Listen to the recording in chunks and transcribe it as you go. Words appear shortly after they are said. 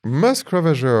Musk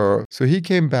Ravageur. So he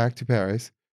came back to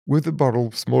Paris with a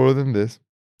bottle smaller than this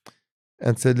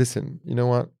and said, listen, you know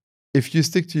what? If you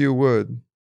stick to your word,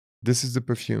 this is the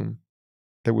perfume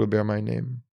that will bear my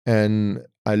name. And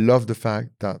I love the fact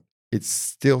that it's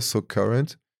still so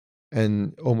current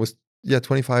and almost,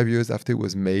 25 years after it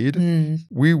was made,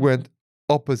 we went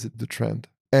opposite the trend.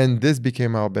 And this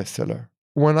became our bestseller.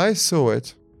 When I saw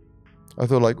it, I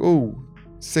thought like, oh,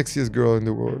 sexiest girl in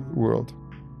the world.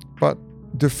 But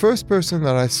the first person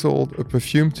that I sold a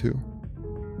perfume to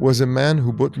was a man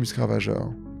who bought Musc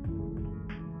Ravageur.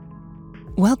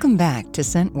 Welcome back to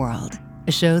Scent World,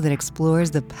 a show that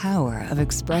explores the power of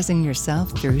expressing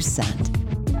yourself through scent.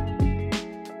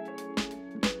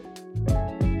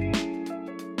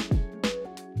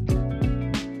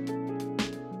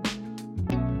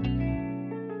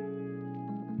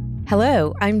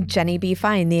 Hello, I'm Jenny B.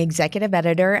 Fine, the executive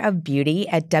editor of beauty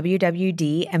at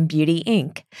WWD and Beauty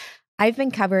Inc. I've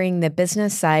been covering the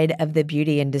business side of the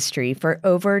beauty industry for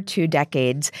over 2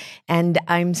 decades, and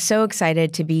I'm so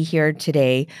excited to be here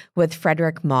today with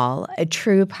Frederic Malle, a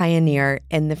true pioneer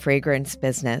in the fragrance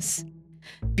business.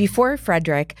 Before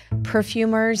Frederic,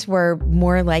 perfumers were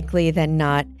more likely than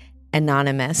not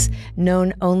anonymous,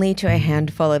 known only to a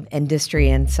handful of industry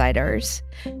insiders.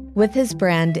 With his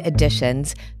brand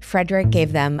Editions, Frederic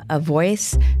gave them a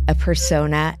voice, a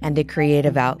persona, and a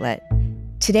creative outlet.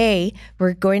 Today,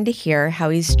 we're going to hear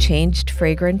how he's changed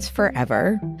fragrance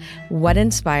forever, what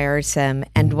inspires him,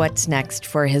 and what's next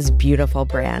for his beautiful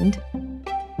brand.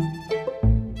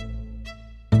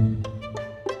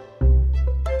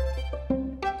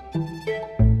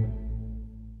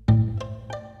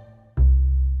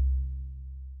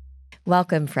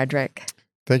 Welcome, Frederic.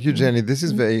 Thank you, Jenny. This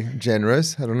is very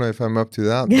generous. I don't know if I'm up to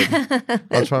that, but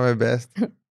I'll try my best.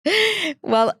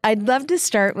 Well, I'd love to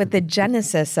start with the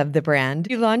genesis of the brand.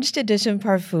 You launched Edition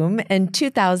Parfum in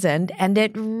 2000, and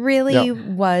it really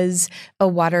was a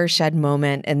watershed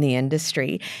moment in the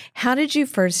industry. How did you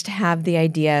first have the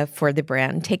idea for the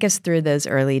brand? Take us through those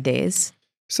early days.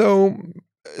 So,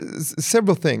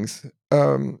 several things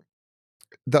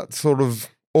that sort of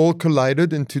all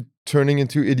collided into turning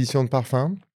into Edition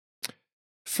Parfum.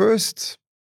 First,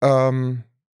 I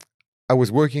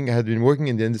had been working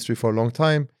in the industry for a long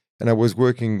time, and I was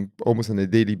working almost on a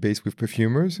daily basis with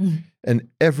perfumers. And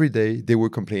every day they were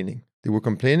complaining. They were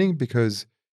complaining because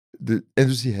the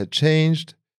industry had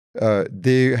changed.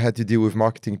 They had to deal with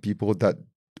marketing people that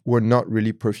were not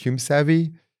really perfume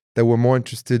savvy, that were more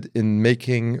interested in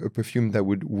making a perfume that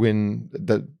would win,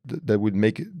 that would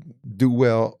make it do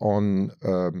well on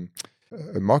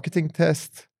a marketing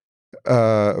test,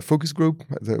 a focus group,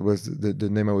 that was the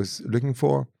name I was looking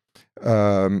for,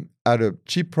 at a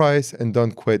cheap price and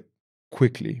done quite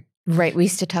quickly. Right. We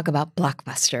used to talk about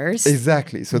blockbusters.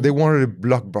 Exactly. So they wanted a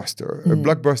blockbuster. A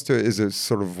blockbuster is a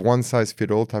sort of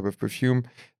one-size-fits-all type of perfume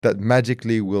that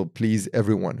magically will please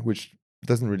everyone, which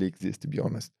doesn't really exist, to be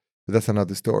honest. But that's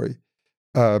another story.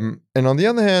 And on the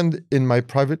other hand, in my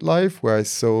private life, where I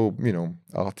saw,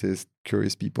 artists,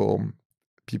 curious people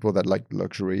that like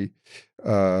luxury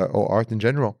or art in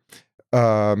general,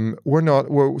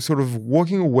 were sort of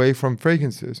walking away from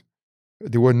fragrances.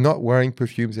 They were not wearing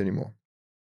perfumes anymore.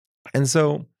 And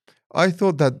so I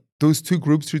thought that those two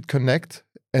groups should connect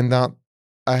and that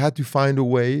I had to find a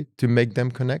way to make them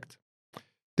connect.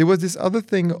 There was this other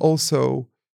thing also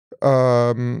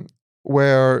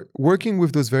where working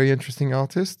with those very interesting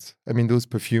artists, those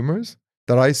perfumers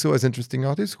that I saw as interesting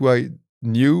artists who I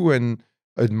knew and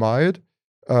admired,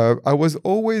 I was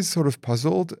always sort of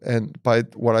puzzled and by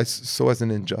what I saw as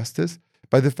an injustice,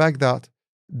 by the fact that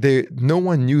no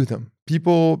one knew them. They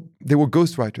were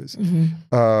ghostwriters.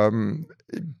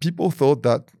 People thought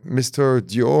that Mr.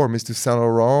 Dior or Mr. Saint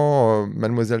Laurent or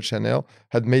Mademoiselle Chanel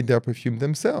had made their perfume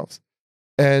themselves.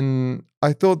 And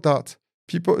I thought that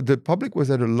the public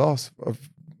was at a loss of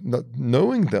not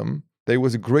knowing them. That it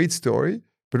was a great story,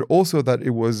 but also that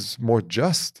it was more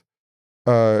just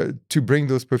to bring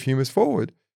those perfumers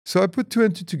forward. So I put two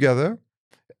and two together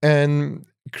and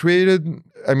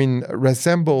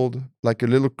reassembled like a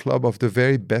little club of the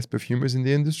very best perfumers in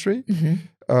the industry.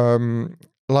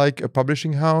 Like a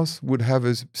publishing house would have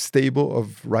a stable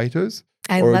of writers.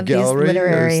 I or love a gallery, these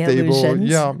literary a stable, illusions.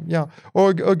 Yeah.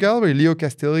 Or a gallery. Leo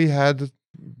Castelli had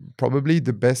probably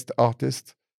the best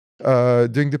artist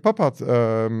during the pop art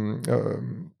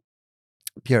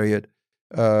period,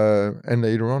 and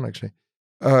later on, actually.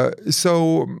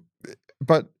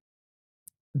 But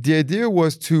the idea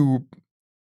was to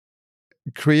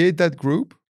create that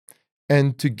group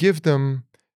and to give them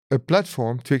a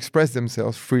platform to express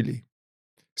themselves freely.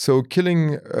 So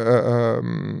killing,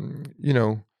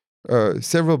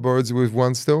 several birds with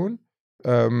one stone,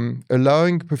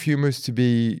 allowing perfumers to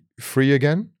be free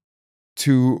again,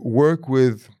 to work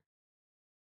with,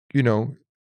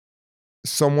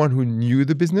 someone who knew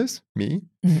the business, me,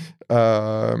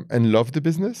 and loved the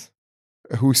business,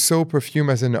 who saw perfume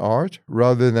as an art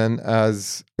rather than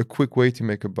as a quick way to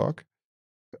make a buck,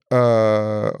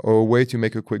 or a way to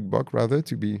make a quick buck, rather,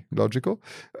 to be logical.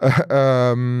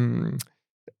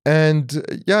 And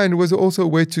it was also a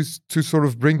way to sort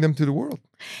of bring them to the world.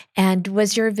 And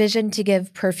was your vision to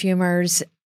give perfumers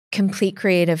complete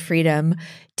creative freedom?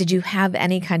 Did you have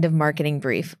any kind of marketing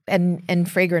brief? And in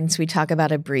fragrance, we talk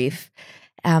about a brief.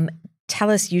 Tell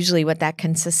us usually what that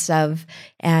consists of.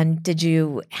 And did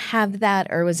you have that,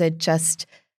 or was it just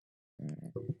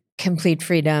complete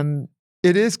freedom?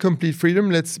 It is complete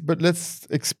freedom. Let's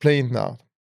explain now.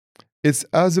 It's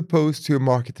as opposed to a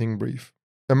marketing brief.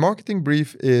 A marketing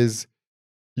brief is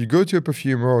you go to a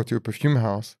perfumer or to a perfume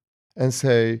house and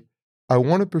say, I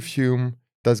want a perfume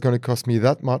that's going to cost me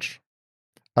that much.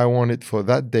 I want it for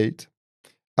that date.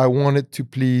 I want it to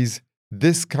please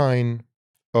this kind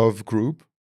of group,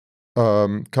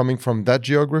 coming from that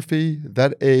geography,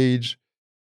 that age,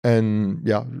 and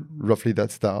roughly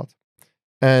that start.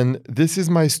 And this is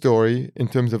my story in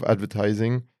terms of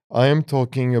advertising. I am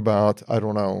talking about, I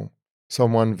don't know,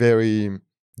 someone very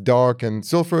dark and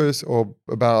sulfurous, or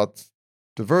about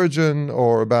the Virgin,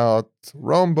 or about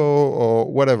Rambo,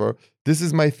 or whatever. This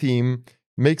is my theme.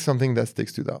 Make something that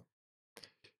sticks to that.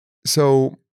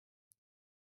 So,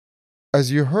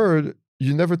 as you heard,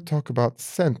 you never talk about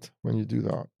scent when you do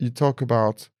that. You talk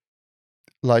about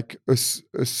like a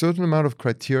certain amount of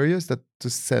criteria that the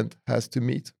scent has to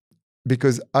meet.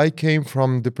 Because I came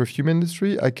from the perfume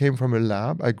industry, I came from a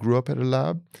lab, I grew up at a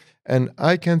lab, and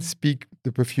I can speak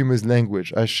the perfumer's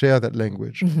language. I share that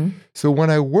language. Mm-hmm. So when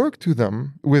I work with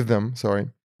them,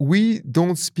 we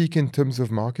don't speak in terms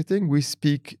of marketing, we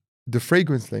speak the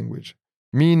fragrance language.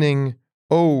 Meaning,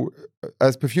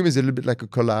 as perfume is a little bit like a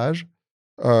collage,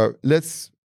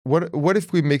 what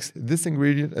if we mix this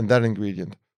ingredient and that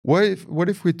ingredient? What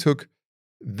if we took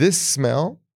this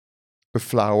smell, a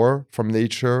flower from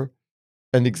nature,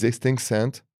 an existing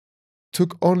scent,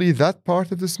 took only that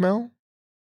part of the smell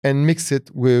and mix it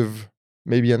with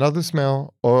maybe another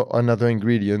smell or another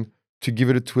ingredient to give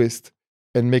it a twist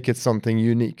and make it something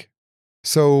unique.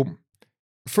 So,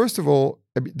 first of all,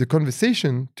 the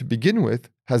conversation to begin with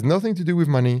has nothing to do with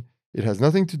money. It has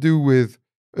nothing to do with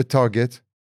a target.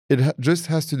 It just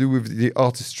has to do with the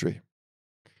artistry.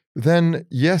 Then,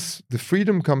 yes, the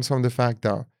freedom comes from the fact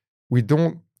that we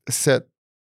don't set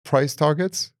price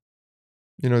targets.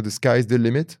 The sky's the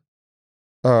limit.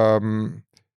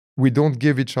 We don't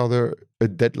give each other a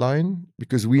deadline,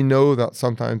 because we know that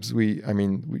sometimes we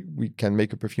can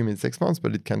make a perfume in 6 months,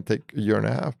 but it can take a year and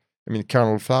a half.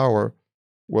 Kernel Flower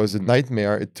was a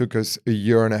nightmare. It took us a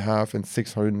year and a half and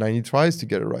 690 tries to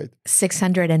get it right.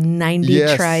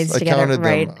 690 tries to get it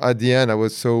right. Them. At the end, I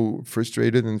was so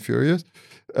frustrated and furious.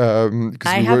 I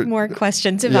have more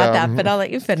questions about that, but I'll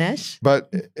let you finish. But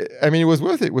it was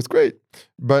worth it. It was great.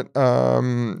 But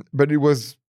it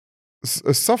was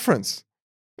a sufferance.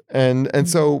 And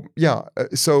so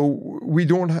we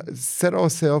don't set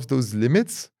ourselves those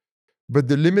limits, but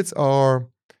the limits are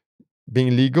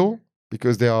being legal,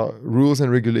 because there are rules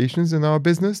and regulations in our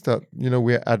business that,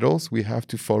 we're adults, we have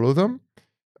to follow them.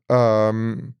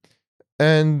 And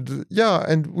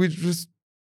we just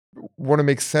want to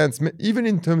make sense. Even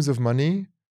in terms of money,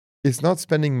 it's not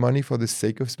spending money for the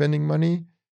sake of spending money.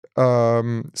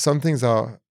 Some things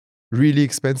are really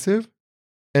expensive.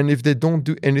 And if they don't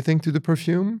do anything to the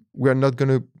perfume, we're not going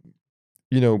to,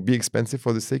 be expensive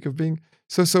for the sake of being.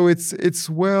 So it's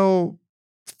well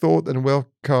thought and well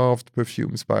carved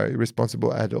perfumes by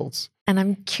responsible adults. And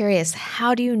I'm curious,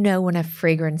 how do you know when a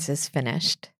fragrance is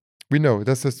finished? We know.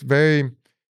 That's a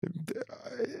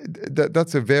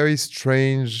very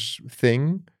strange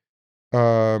thing.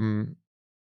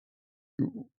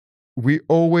 We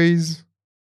always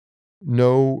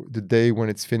know the day when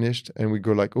it's finished, and we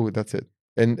go like, oh, that's it.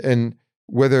 And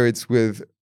whether it's with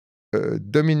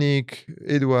Dominique,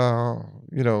 Edouard,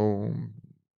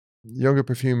 younger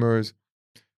perfumers,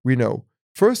 we know.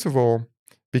 First of all,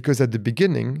 because at the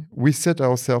beginning, we set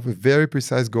ourselves a very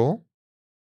precise goal.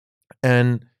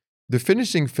 And the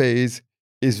finishing phase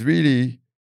is really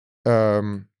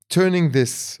turning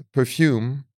this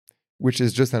perfume, which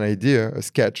is just an idea, a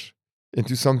sketch,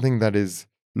 into something that is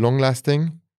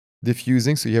long-lasting,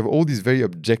 diffusing. So you have all these very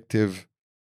objective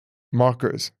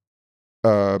markers.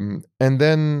 And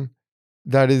then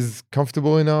that is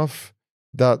comfortable enough,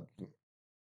 that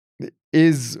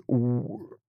is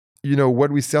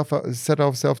what we set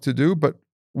ourselves to do, but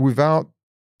without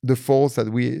the faults that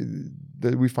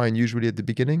we find usually at the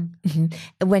beginning.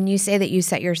 Mm-hmm. When you say that you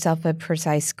set yourself a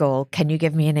precise goal, can you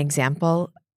give me an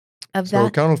example of So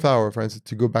that? Candle Flower, for instance,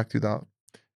 to go back to that,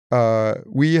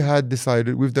 we had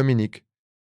decided with Dominique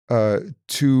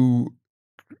to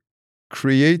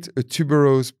create a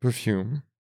tuberose perfume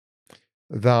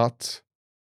that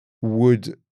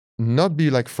would not be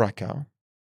like Fracas.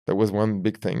 That was one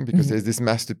big thing, because there's this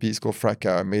masterpiece called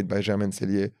Fracas made by Germaine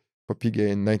Cellier for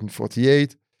Piguet in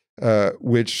 1948,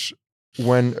 which,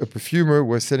 when a perfumer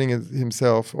was setting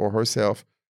himself or herself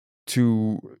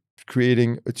to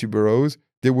creating a tuberose,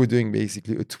 they were doing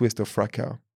basically a twist of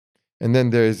Fracas. And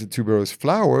then there is a tuberose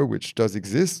flower, which does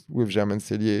exist with Germaine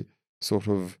Cellier sort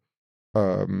of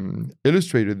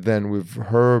illustrated then with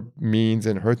her means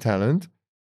and her talent.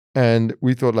 And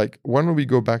we thought, like, why don't we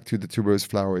go back to the tuberose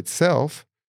flower itself,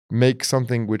 make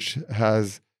something which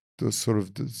has those sort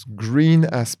of this green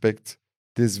aspect,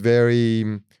 this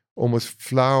very almost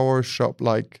flower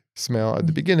shop-like smell at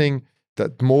the beginning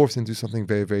that morphs into something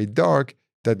very, very dark,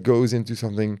 that goes into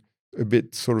something a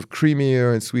bit sort of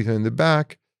creamier and sweeter in the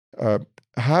back.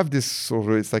 Have this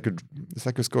sort of, it's like a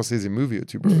Scorsese movie, a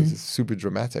tuberose. It's super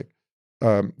dramatic.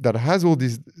 That has all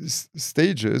these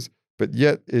stages, but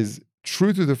yet is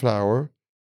true to the flower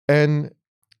and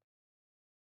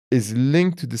is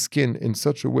linked to the skin in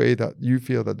such a way that you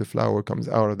feel that the flower comes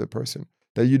out of the person,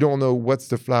 that you don't know what's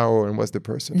the flower and what's the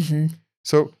person.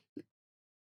 So,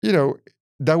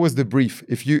 that was the brief.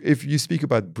 If you speak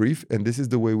about brief, and this is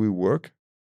the way we work,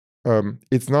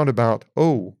 it's not about,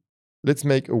 let's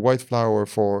make a white flower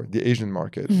for the Asian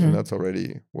market. And that's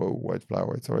already, white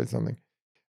flower, it's already something.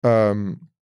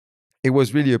 It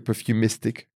was really a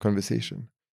perfumistic conversation.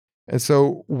 And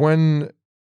so when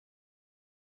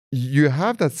you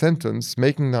have that sentence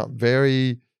making that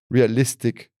very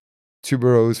realistic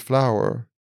tuberose flower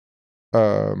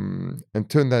and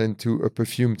turn that into a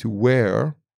perfume to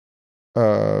wear,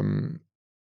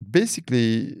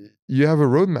 basically you have a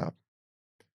roadmap.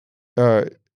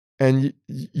 And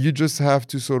you just have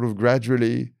to sort of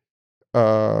gradually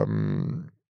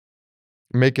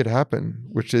make it happen,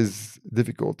 which is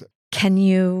difficult. Can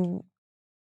you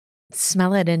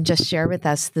smell it and just share with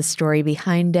us the story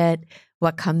behind it?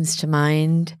 What comes to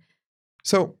mind?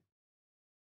 So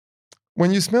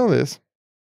when you smell this,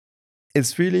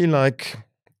 it's really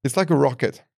it's like a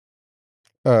rocket.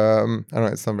 I don't know,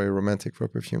 it's not very romantic for a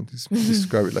perfume to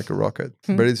describe it like a rocket,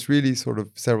 but it's really sort of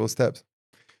several steps.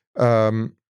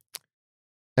 And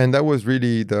that was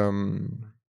really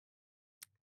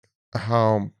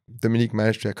how Dominique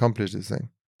managed to accomplish this thing.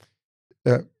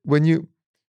 When you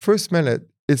first smell it,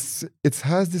 it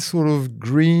has this sort of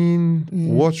green,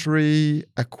 watery,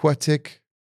 aquatic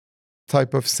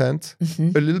type of scent.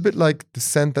 A little bit like the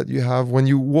scent that you have when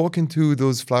you walk into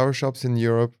those flower shops in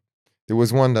Europe. There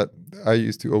was one that I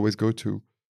used to always go to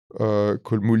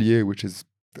called Moulier, which is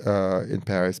in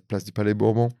Paris, Place du Palais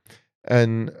Bourbon.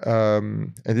 And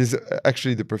this is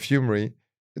actually the Perfumery,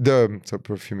 the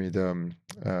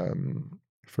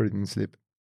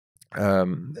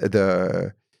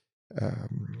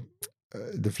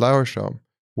flower shop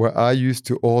where I used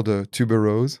to order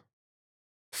tuberose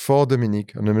for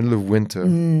Dominique in the middle of winter.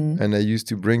 And I used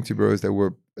to bring tuberose that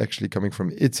were actually coming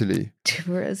from Italy.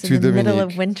 Tuberose in the middle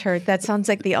of winter. That sounds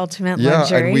like the ultimate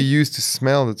luxury. Yeah, and we used to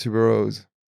smell the tuberose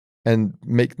and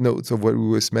make notes of what we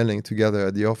were smelling together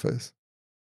at the office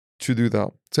to do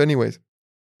that. So anyways,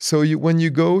 when you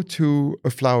go to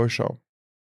a flower shop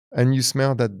and you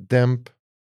smell that damp,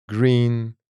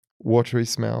 green, watery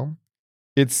smell,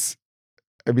 it's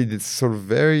sort of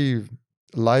very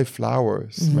live flower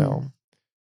smell.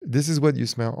 This is what you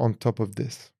smell on top of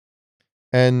this.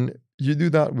 And you do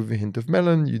that with a hint of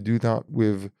melon. You do that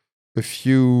with a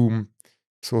few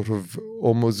sort of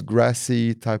almost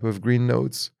grassy type of green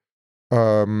notes.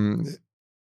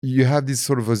 You have these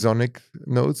sort of ozonic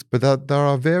notes, but that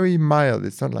are very mild.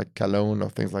 It's not like cologne or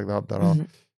things like that are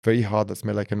very hard, that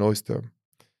smell like an oyster.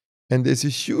 And there's a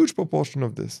huge proportion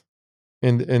of this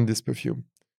in this perfume.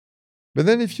 But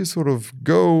then if you sort of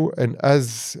go, and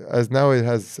as now it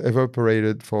has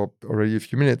evaporated for already a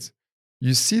few minutes,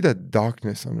 you see that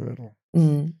darkness on the middle.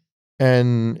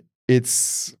 And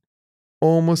it's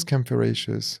almost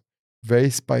camphoraceous, very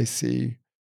spicy,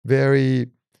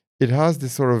 it has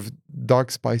this sort of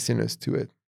dark spiciness to it.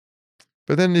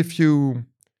 But then if you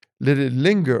let it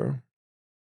linger,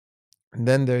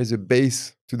 then there is a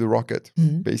base to the rocket,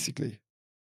 basically,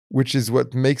 which is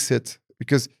what makes it.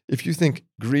 Because if you think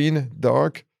green,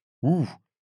 dark,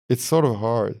 it's sort of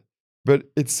hard. But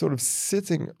it's sort of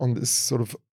sitting on this sort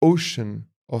of ocean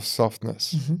of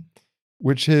softness,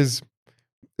 which is,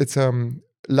 it's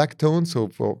lactone, so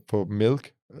for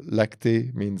milk,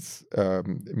 lacté means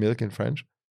milk in French,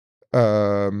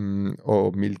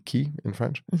 or milky in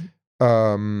French.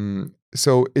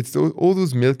 So it's all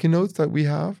those milky notes that we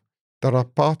have that are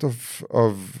part of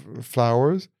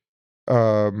flowers.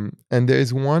 And there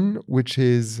is one which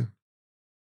is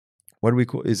what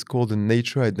is called a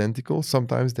nature identical.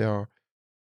 Sometimes they are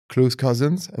close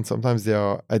cousins, and sometimes they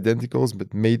are identicals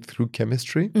but made through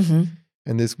chemistry.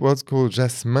 And there's what's called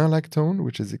jasmin lactone,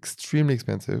 which is extremely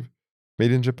expensive,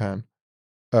 made in Japan.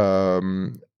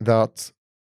 That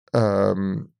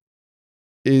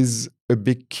is a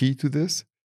big key to this,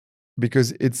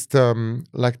 because it's the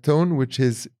lactone which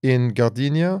is in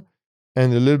gardenia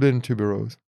and a little bit in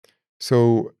tuberose.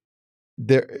 So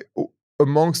there,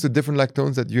 amongst the different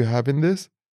lactones that you have in this,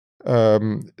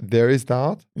 there is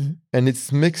that, and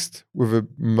it's mixed with a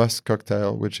musk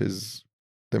cocktail, which is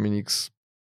Dominique's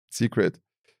secret.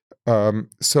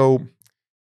 So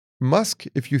musk,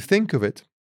 if you think of it,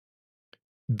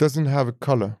 doesn't have a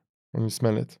color when you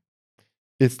smell it.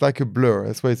 It's like a blur.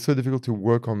 That's why it's so difficult to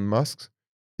work on musks.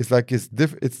 It's like it's a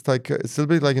little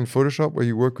bit like in Photoshop where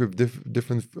you work with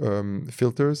different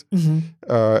filters,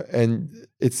 and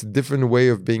it's a different way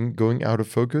of going out of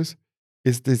focus.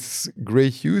 It's this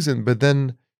gray hues, but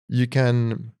then you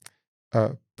can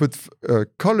put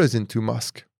colors into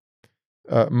musk.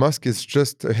 Musk is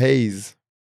just a haze.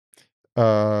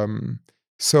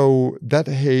 So that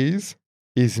haze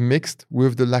is mixed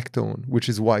with the lactone, which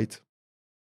is white.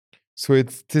 So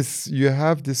it's this, you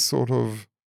have this sort of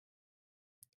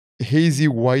hazy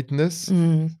whiteness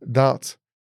that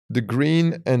the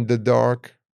green and the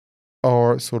dark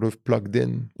are sort of plugged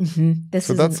in.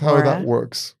 So that's how that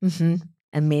works.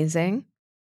 Amazing.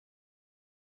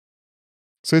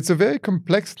 So it's a very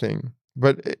complex thing,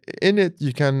 but in it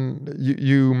you can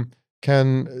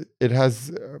it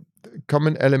has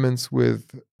common elements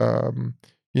with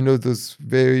those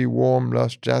very warm,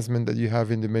 lush jasmine that you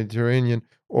have in the Mediterranean,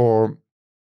 or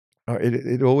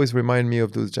it always reminds me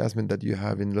of those jasmine that you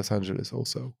have in Los Angeles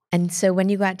also. And so when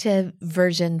you got to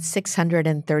version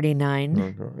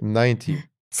 639, 90,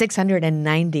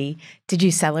 690, did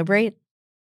you celebrate?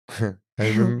 Where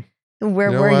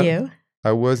were you?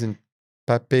 I was in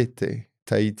Papeete,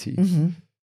 Tahiti.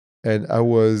 And it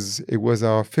was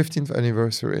our 15th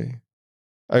anniversary.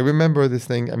 I remember this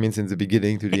thing, since the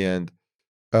beginning to the end.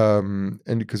 And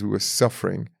because we were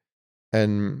suffering.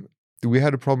 And we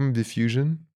had a problem with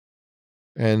diffusion.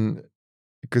 And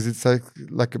because it's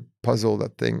like a puzzle,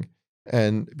 that thing.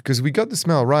 And because we got the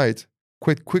smell right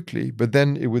quite quickly, but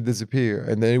then it would disappear,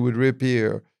 and then it would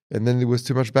reappear, and then there was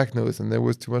too much back notes, and there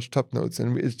was too much top notes.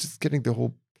 And it's just getting the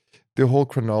whole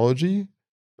chronology,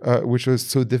 which was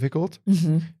so difficult.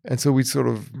 And so we sort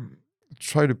of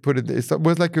tried to put it, it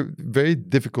was like a very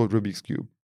difficult Rubik's Cube.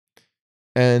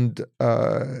 And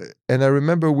I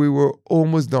remember we were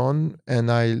almost done, and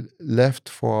I left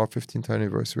for our 15th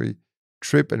anniversary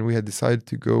trip, and we had decided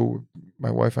to go, my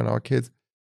wife and our kids.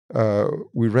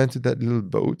 We rented that little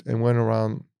boat and went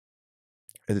around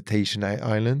the Tahitian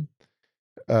island.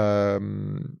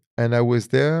 And I was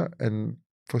there, and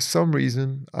for some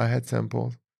reason, I had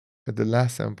samples, at the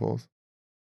last samples,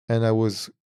 and I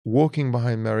was walking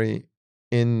behind Mary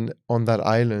on that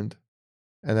island,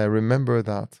 and I remember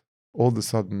that all of a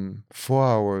sudden, 4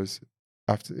 hours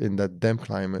after, in that damp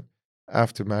climate,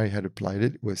 after Mary had applied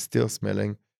it, was still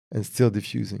smelling and still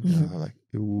diffusing. And I was like,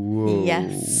 whoa.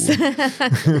 Yes.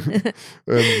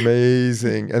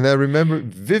 Amazing. And I remember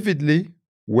vividly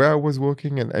where I was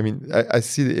working, and I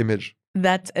see the image.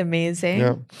 That's amazing.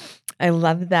 Yeah. I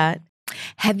love that.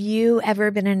 Have you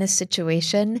ever been in a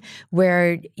situation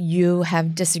where you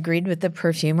have disagreed with the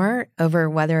perfumer over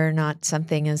whether or not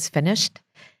something is finished?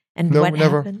 And no, what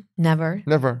never. happened? Never.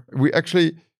 Never. We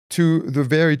actually, to the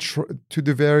very,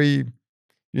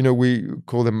 we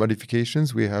call them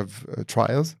modifications. We have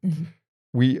trials.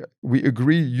 We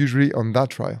agree usually on that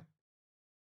trial.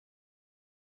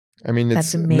 It's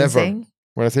That's amazing. Never.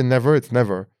 When I say never, it's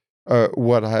never.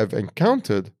 What I have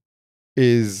encountered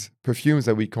is perfumes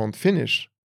that we can't finish,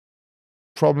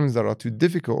 problems that are too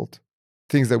difficult,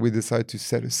 things that we decide to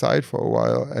set aside for a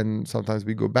while, and sometimes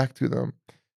we go back to them.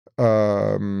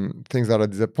 Things that are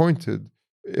disappointed,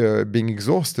 being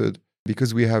exhausted,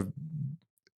 because we have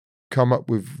come up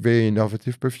with very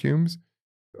innovative perfumes,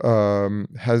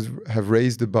 have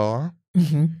raised the bar,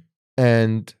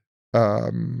 and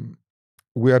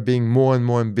we are being more and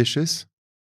more ambitious,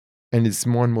 and it's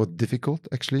more and more difficult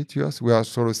actually to us. We are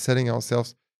sort of setting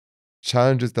ourselves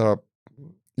challenges that are,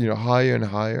 higher and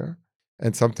higher,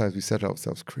 and sometimes we set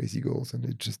ourselves crazy goals, and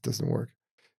it just doesn't work.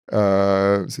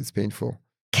 So it's painful.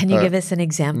 Can you give us an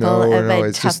example of no, a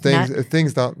it's tough just nut?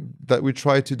 things that we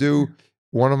try to do.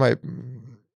 One of my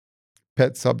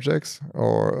pet subjects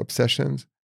or obsessions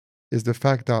is the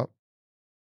fact that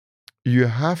you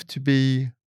have to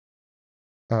be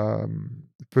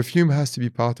perfume has to be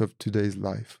part of today's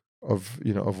life, of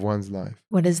one's life.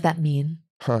 What does that mean?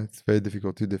 It's very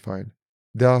difficult to define.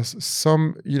 There's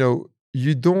some,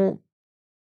 you don't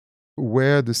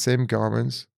wear the same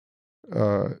garments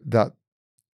that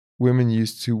women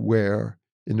used to wear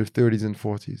in the 30s and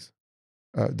 40s.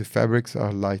 The fabrics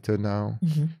are lighter now.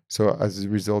 Mm-hmm. So as a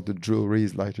result, the jewelry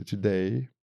is lighter today,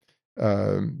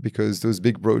 because those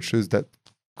big brooches that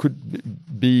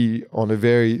could be on a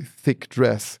very thick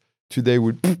dress today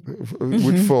would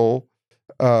fall.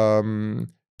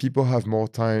 People have more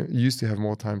time, used to have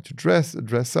more time to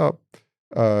dress up.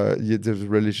 Yet there's a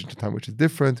relation to time which is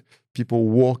different. People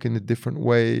walk in a different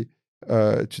way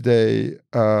today.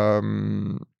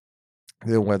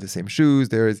 They don't wear the same shoes.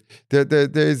 There's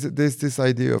this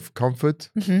idea of comfort.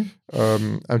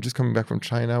 Mm-hmm. I'm just coming back from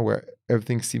China where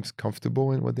everything seems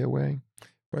comfortable in what they're wearing,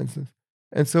 for instance.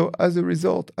 And so as a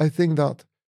result, I think that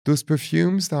those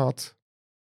perfumes that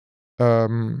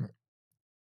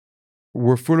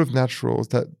were full of naturals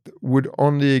that would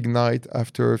only ignite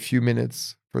after a few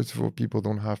minutes. First of all, people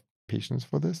don't have patience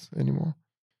for this anymore.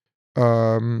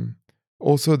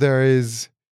 Also,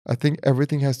 I think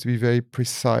everything has to be very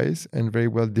precise and very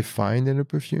well defined in a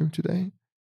perfume today,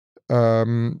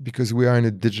 because we are in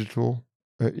a digital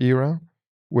era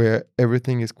where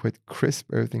everything is quite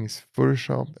crisp, everything is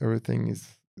photoshopped, everything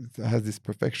has this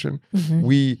perfection. Mm-hmm.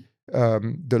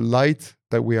 The light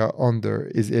that we are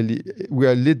under we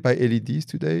are lit by LEDs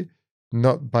today,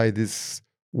 not by this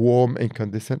warm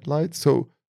incandescent light. So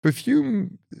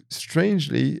perfume,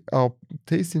 strangely, our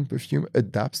taste in perfume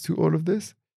adapts to all of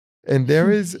this. And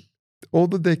there is,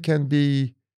 although there can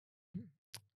be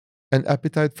an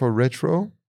appetite for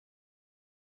retro,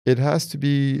 it has to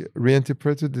be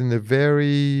reinterpreted in a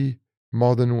very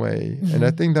modern way. Mm-hmm. And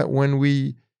I think that when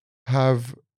we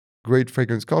have great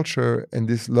fragrance culture and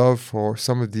this love for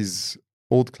some of these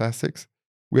old classics,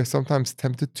 we are sometimes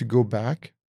tempted to go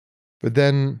back. But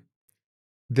then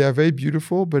they are very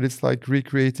beautiful, but it's like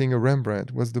recreating a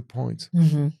Rembrandt. What's the point?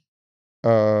 Mm-hmm.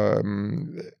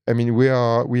 I mean, we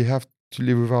have to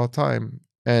live with our time.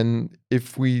 And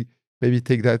if we maybe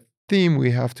take that theme,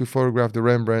 we have to photograph the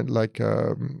Rembrandt like,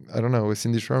 I don't know, a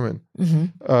Cindy Sherman.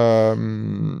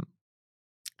 Mm-hmm.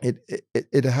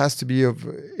 It has to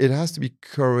be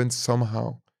current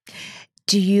somehow.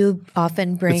 Do you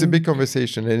often bring... It's a big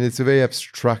conversation and it's a very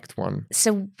abstract one.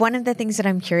 So one of the things that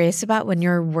I'm curious about when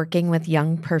you're working with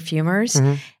young perfumers,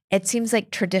 it seems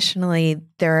like traditionally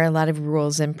there are a lot of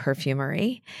rules in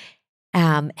perfumery.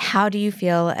 How do you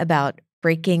feel about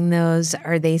breaking those?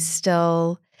 Are they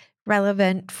still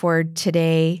relevant for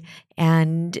today?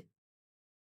 And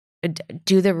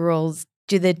do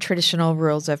the traditional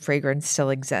rules of fragrance still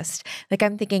exist? Like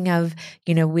I'm thinking of,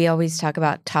 we always talk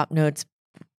about top notes,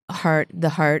 the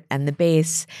heart and the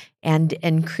base, and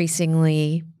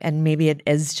increasingly, and maybe it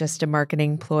is just a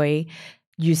marketing ploy,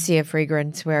 you see a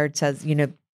fragrance where it says,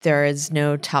 there is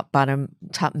no top,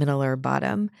 middle, or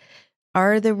bottom.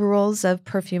 Are the rules of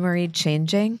perfumery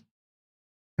changing?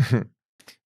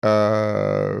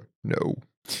 No,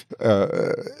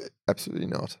 absolutely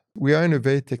not. We are in a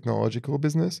very technological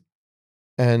business,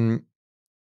 and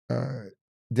the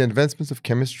advancements of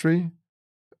chemistry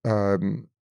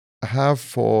have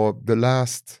for the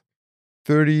last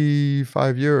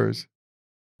 35 years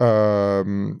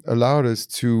allowed us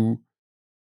to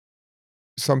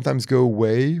sometimes go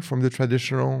away from the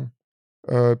traditional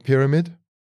pyramid.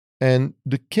 And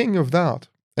the king of that,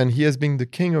 and he has been the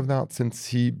king of that since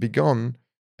he began,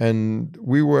 and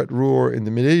we were at Rouen in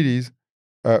the mid-80s,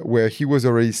 where he was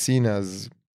already seen as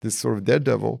this sort of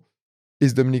daredevil,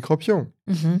 is Dominique Ropion,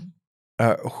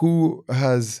 who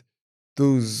has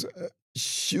those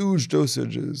huge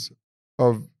dosages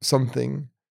of something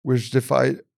which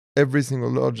defy every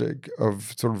single logic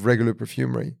of sort of regular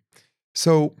perfumery.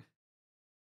 So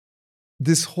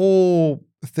this whole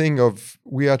thing of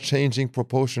we are changing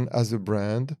proportion as a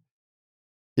brand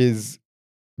is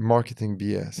marketing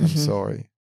BS. I'm sorry.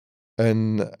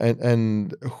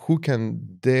 And who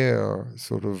can dare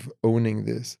sort of owning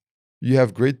this? You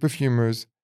have great perfumers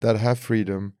that have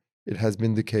freedom. It has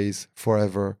been the case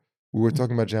forever. We were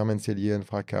talking about Germaine Cellier and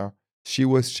Fracas. She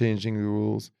was changing the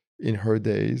rules in her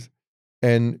days.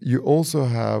 And you also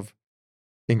have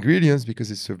ingredients,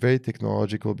 because it's a very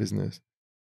technological business,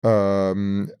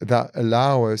 that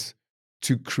allow us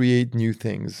to create new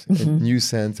things, and new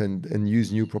scents, and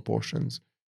use new proportions.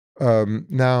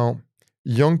 Now,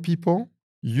 young people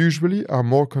usually are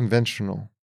more conventional,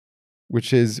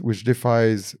 which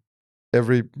defies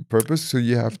every purpose. So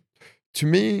you have, to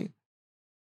me,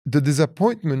 the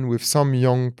disappointment with some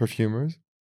young perfumers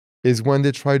is when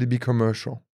they try to be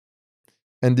commercial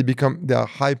and they are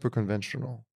hyper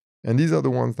conventional. And these are the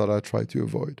ones that I try to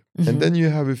avoid. And then you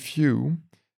have a few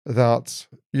that,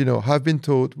 have been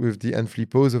taught with the Anne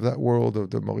Flippos of that world,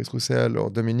 of the Maurice Roussel or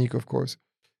Dominique, of course,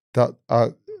 that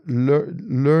are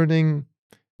learning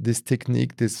this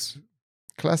technique, this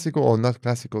classical or not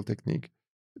classical technique,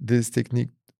 this technique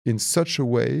in such a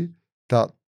way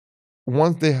that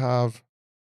once they have,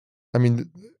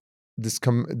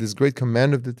 this great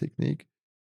command of the technique,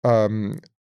 that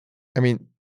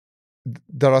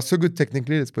are so good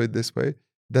technically, let's put it this way,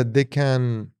 that they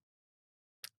can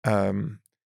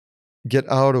get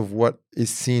out of what is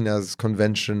seen as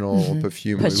conventional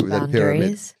perfumery Push with that pyramid,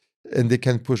 boundaries. and they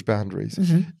can push boundaries.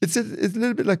 It's a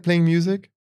little bit like playing music,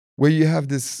 where you have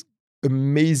this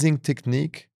amazing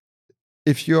technique.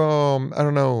 If you're, I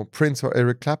don't know, Prince or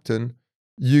Eric Clapton,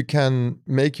 you can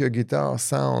make your guitar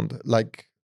sound like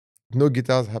no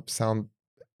guitars have sound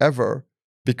ever,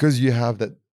 because you have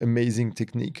that amazing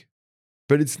technique.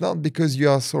 But it's not because you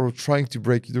are sort of trying to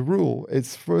break the rule.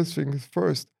 It's first things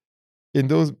first.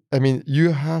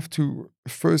 You have to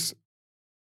first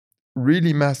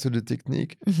really master the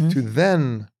technique to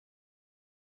then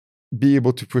be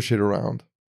able to push it around.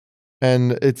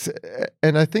 And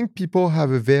I think people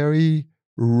have a very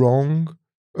wrong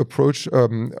approach,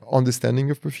 understanding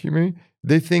of perfumery.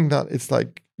 They think that it's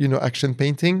like, action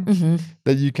painting,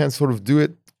 that you can sort of do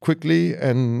it quickly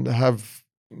and have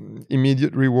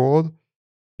immediate reward.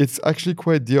 It's actually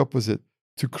quite the opposite.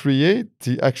 To create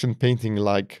the action painting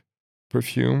like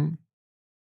perfume,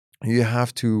 you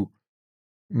have to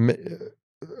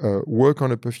work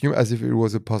on a perfume as if it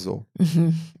was a puzzle.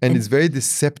 And it's very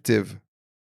deceptive.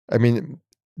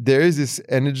 There is this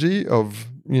energy of,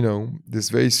 this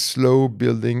very slow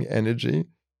building energy,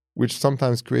 which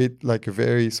sometimes create like a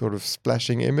very sort of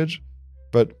splashing image,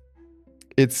 but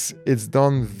it's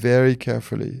done very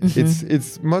carefully.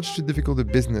 It's much too difficult a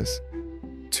business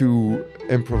to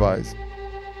improvise.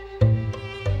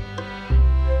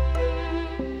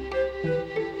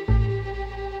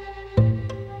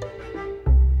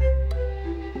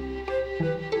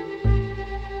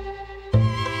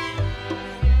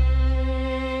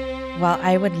 Well,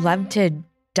 I would love to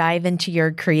dive into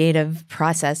the creative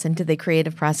process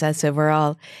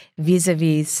overall,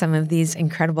 vis-a-vis some of these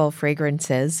incredible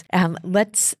fragrances.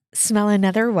 Let's smell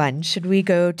another one. Should we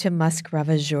go to Musc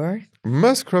Ravageur?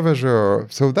 Musc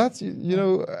Ravageur. So that's,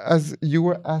 as you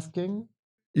were asking,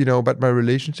 about my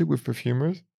relationship with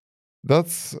perfumers,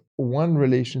 that's one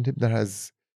relationship that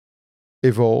has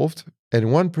evolved,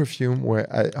 and one perfume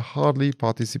where I hardly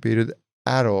participated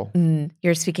at all.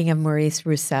 You're speaking of Maurice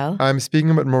Roussel? I'm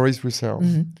speaking about Maurice Roussel.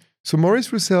 So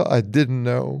Maurice Roussel, I didn't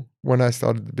know when I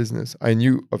started the business. I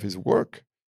knew of his work,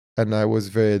 and I was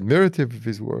very admirative of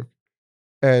his work.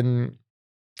 And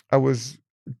I was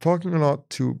talking a lot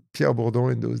to Pierre Bourdon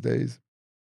in those days.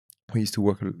 We used to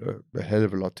work a hell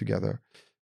of a lot together.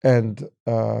 And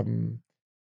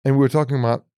we were talking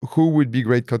about who would be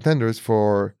great contenders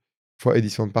for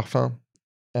Édition de Parfum.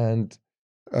 And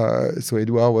so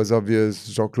Edouard was obvious,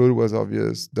 Jean-Claude was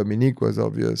obvious, Dominique was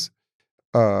obvious.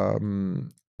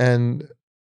 And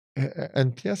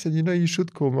Pierre said, you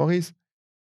should call Maurice.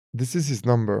 This is his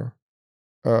number.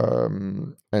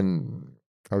 And I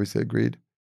obviously agreed.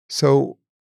 So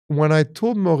when I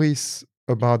told Maurice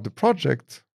about the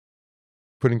project,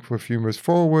 putting perfumers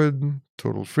forward,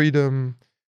 total freedom,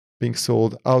 being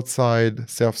sold outside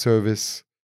self-service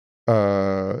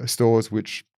stores,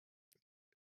 which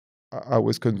I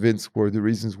was convinced were the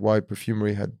reasons why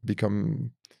perfumery had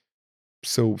become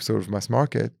so sort of mass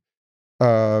market,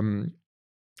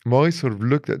 Maurice sort of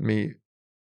looked at me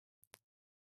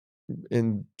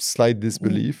in slight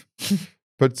disbelief,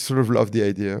 but sort of loved the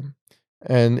idea.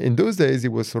 And in those days,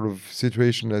 it was sort of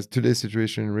situation as today's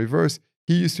situation in reverse.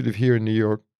 He used to live here in New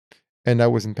York, and I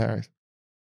was in Paris.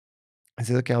 I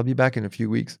said, okay, I'll be back in a few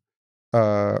weeks.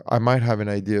 I might have an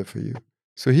idea for you.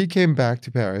 So he came back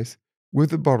to Paris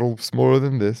with a bottle smaller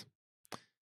than this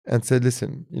and said,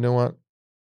 listen, you know what?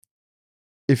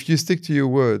 If you stick to your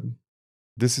word,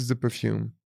 this is the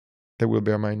perfume that will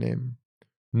bear my name.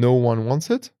 No one wants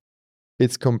it.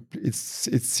 It's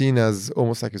seen as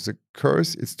almost like it's a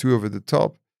curse. It's too over the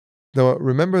top. Now,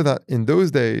 remember that in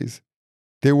those days,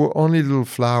 there were only little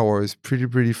flowers,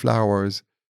 pretty flowers,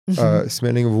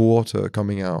 smelling of water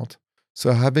coming out.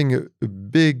 So having a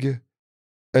big,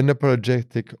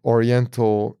 unapologetic,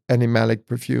 oriental, animalic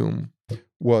perfume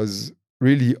was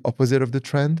really opposite of the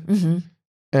trend.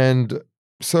 And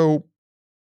So,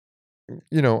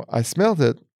 I smelled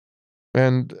it,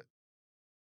 and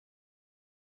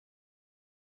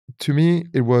to me,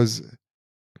 it was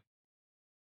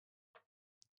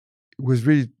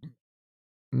really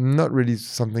not really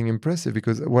something impressive,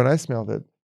 because when I smelled it,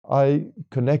 I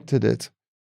connected it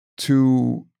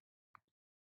to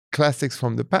classics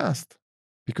from the past,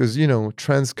 because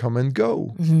trends come and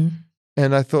go. Mm-hmm.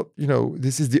 And I thought,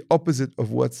 this is the opposite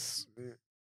of what's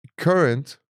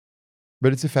current,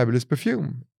 but it's a fabulous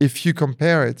perfume. If you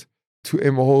compare it to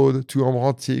Emeraude, to Ambre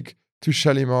Antique, to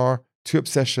Shalimar, to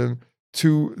Obsession,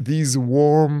 to these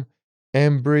warm,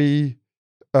 ambery,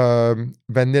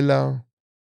 vanilla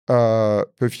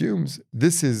perfumes,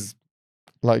 this is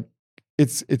like,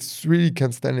 it's really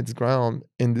can stand its ground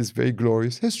in this very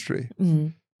glorious history,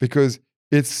 because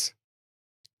it's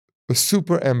a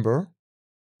super amber.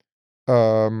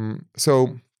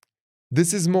 So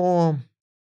this is more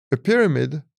a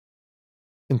pyramid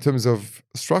in terms of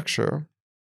structure.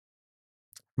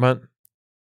 But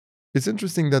it's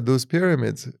interesting that those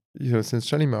pyramids, since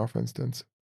Shalimar, for instance,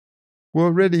 were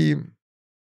already,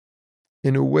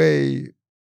 in a way,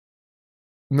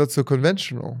 not so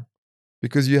conventional,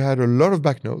 because you had a lot of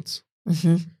back notes.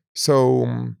 Mm-hmm.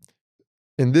 So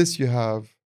in this, you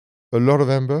have a lot of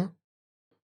amber,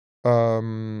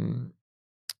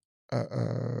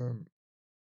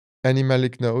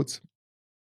 animalic notes,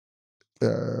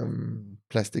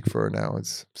 plastic fur now,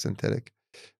 it's synthetic,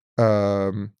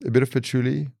 a bit of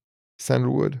patchouli,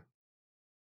 sandalwood,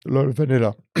 a lot of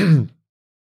vanilla, and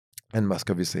musk,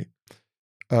 obviously.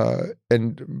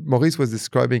 And Maurice was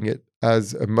describing it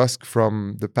as a musk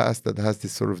from the past that has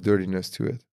this sort of dirtiness to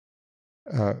it.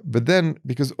 But then,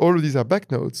 because all of these are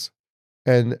back notes,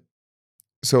 and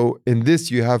so in this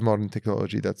you have modern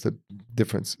technology, that's a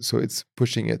difference. So it's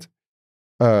pushing it.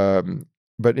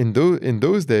 But in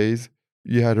those days,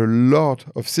 you had a lot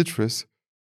of citrus,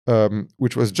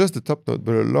 which was just the top note,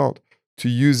 but a lot, to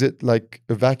use it like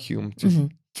a vacuum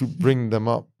to bring them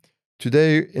up.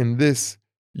 Today, in this,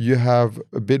 you have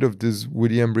a bit of these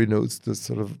woody ambery notes that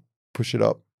sort of push it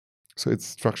up. So it's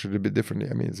structured a bit differently.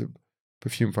 I mean, it's a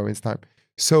perfume from its time.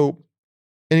 So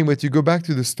anyway, to go back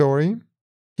to the story,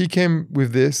 he came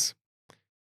with this.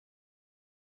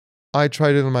 I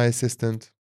tried it on my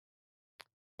assistant.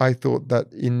 I thought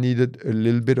that it needed a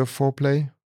little bit of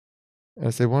foreplay. And I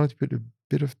said, why don't you put a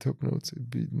bit of top notes? It'd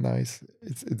be nice.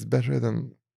 It's better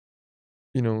than,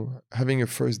 having a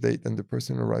first date and the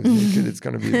person arrives naked. It's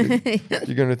going to be a bit,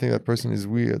 you're going to think that person is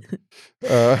weird.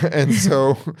 And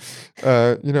so,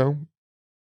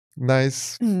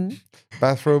 nice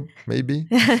bathrobe, maybe.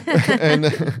 and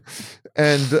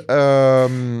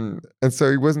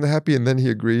so he wasn't happy, and then he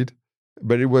agreed.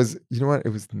 But it was,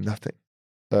 it was nothing.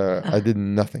 I did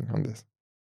nothing on this.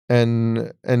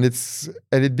 And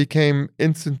it became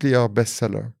instantly our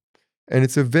bestseller. And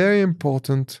it's a very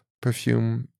important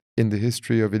perfume in the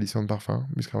history of Édition de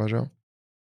Parfum, Musc Ravageur.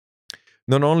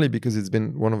 Not only because it's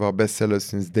been one of our bestsellers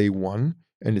since day one,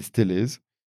 and it still is,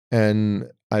 and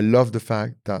I love the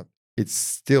fact that it's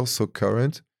still so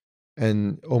current,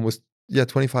 and almost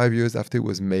 25 years after it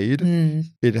was made,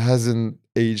 it hasn't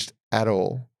aged at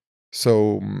all.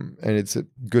 So, and it's a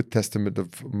good testament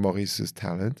of Maurice's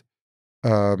talent.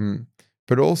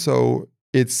 But also,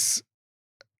 it's,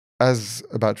 as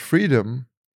about freedom,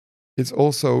 it's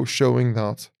also showing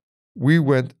that we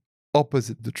went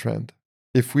opposite the trend.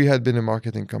 If we had been a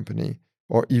marketing company,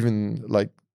 or even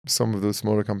like some of those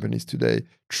smaller companies today,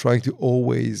 trying to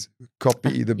always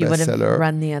copy the bestseller, would have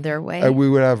run the other way. We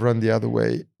would have run the other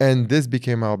way. And this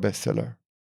became our bestseller.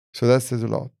 So that says a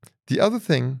lot. The other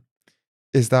thing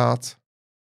is that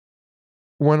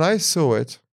when I saw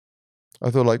it,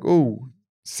 I thought like, oh,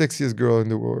 sexiest girl in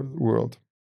the world.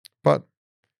 But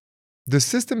the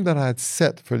system that I had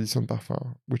set for Édition de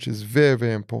Parfum, which is very,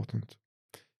 very important,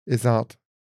 is that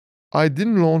I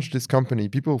didn't launch this company.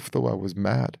 People thought I was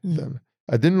mad then.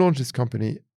 I didn't launch this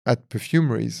company at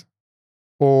perfumeries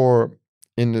or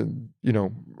in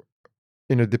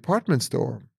a department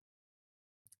store.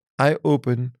 I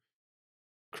opened,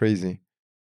 crazy,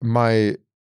 my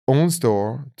own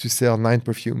store to sell 9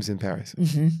 perfumes in Paris.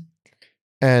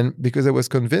 And because I was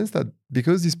convinced that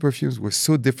because these perfumes were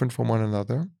so different from one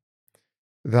another,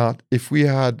 that if we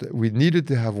needed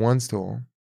to have one store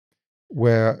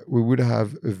where we would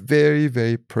have a very,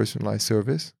 very personalized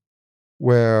service,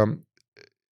 where,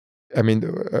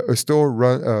 a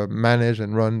store managed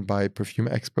and run by perfume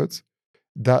experts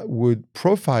that would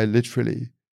profile literally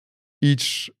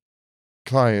each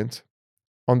client,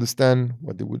 understand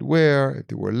what they would wear, if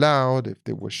they were loud, if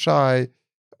they were shy,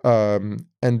 and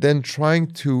then trying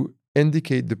to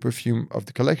indicate the perfume of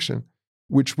the collection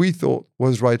which we thought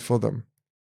was right for them.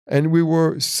 And we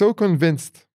were so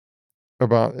convinced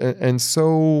about and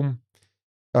so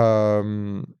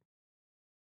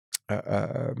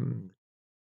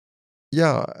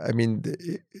yeah, I mean,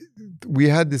 we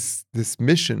had this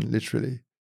mission literally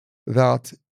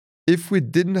that if we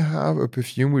didn't have a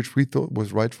perfume which we thought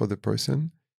was right for the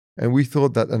person, and we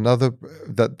thought that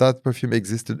that perfume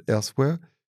existed elsewhere,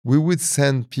 we would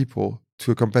send people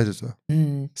to a competitor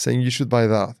saying, you should buy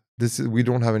that. We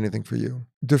don't have anything for you.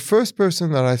 The first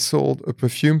person that I sold a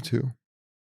perfume to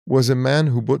was a man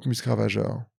who bought Musc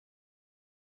Ravageur.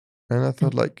 And I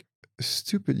thought, like,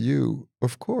 stupid you,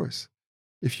 of course.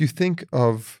 If you think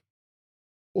of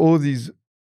all these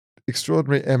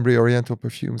extraordinary Ambre Oriental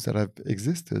perfumes that have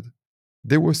existed,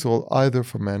 they were sold either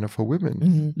for men or for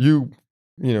women.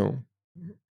 You know,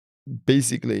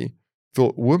 basically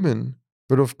thought women,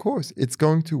 but of course, it's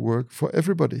going to work for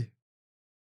everybody.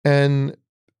 And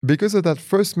because of that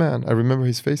first man, I remember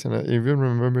his face and I even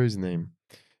remember his name.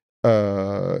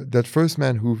 That first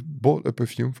man who bought a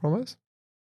perfume from us,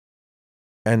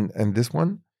 and this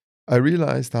one, I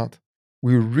realized that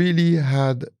we really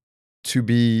had to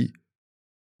be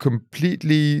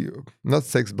completely not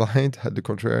sex blind, at the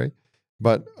contrary,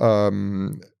 but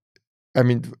I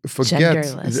mean, forget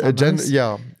genderless,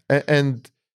 yeah,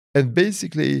 and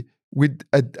basically,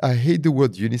 I hate the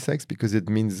word unisex because it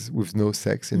means with no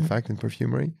sex. In fact, in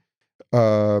perfumery,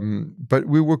 but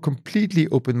we were completely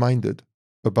open-minded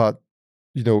about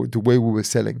the way we were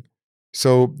selling.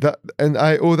 So that, and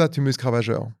I owe that to Musc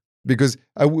Ravageur because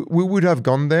we would have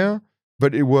gone there,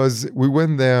 but we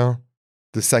went there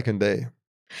the second day.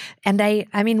 And I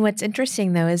mean, what's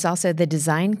interesting though is also the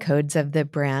design codes of the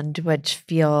brand, which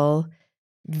feel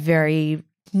very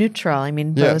neutral. I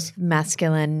mean, both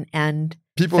masculine and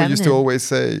people feminine. Used to always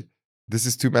say, "This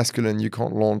is too masculine. You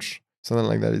can't launch something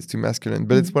like that. It's too masculine."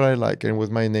 But it's what I like, and it was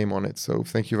my name on it. So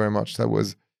thank you very much. That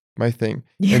was my thing.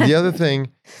 Yeah. And the other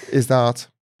thing is that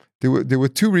there were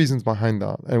two reasons behind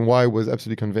that, and why I was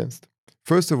absolutely convinced.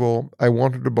 First of all, I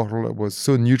wanted a bottle that was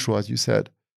so neutral, as you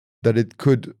said, that it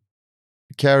could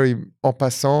carry en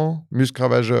passant, Musc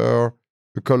Ravageur,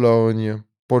 a cologne,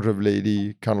 Portrait of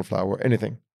Lady, Candle Flower,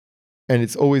 anything. And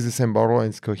it's always the same bottle and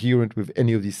it's coherent with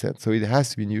any of these scents. So it has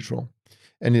to be neutral.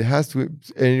 And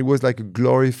it was like a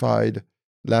glorified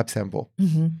lab sample.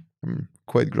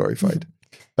 Quite glorified.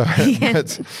 But,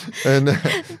 and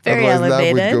very otherwise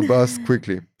elevated. Lab would go bust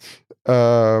quickly.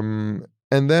 And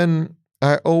then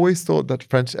I always thought that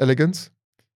French elegance,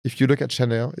 if you look at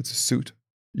Chanel, it's a suit.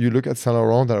 You look at Saint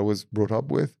Laurent that I was brought up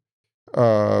with,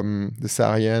 the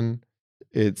Sarienne,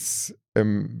 it's a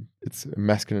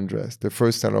masculine dress. The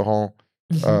first Saint Laurent,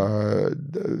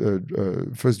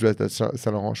 first dress that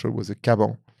Saint Laurent showed was a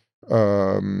Caban.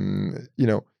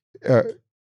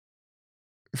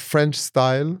 French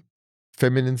style,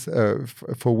 feminine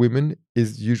for women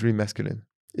is usually masculine.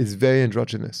 It's very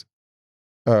androgynous.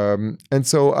 And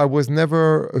so I was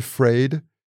never afraid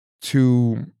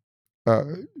to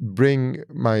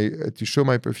to show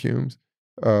my perfumes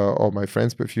or my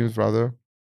friends' perfumes rather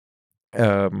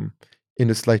in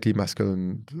a slightly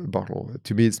masculine bottle.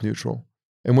 To me, it's neutral.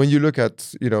 And when you look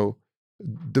at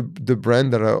the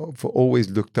brand that I've always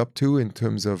looked up to in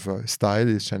terms of style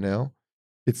is Chanel.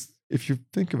 It's, if you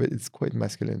think of it, it's quite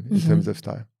masculine in terms of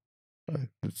style.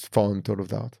 It's font, all of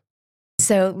that.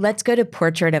 So let's go to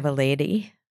Portrait of a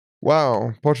Lady.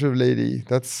 Wow, Portrait of a Lady.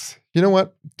 That's, you know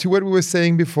what? To what we were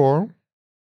saying before,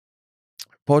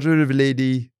 Portrait of a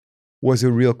Lady was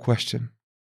a real question.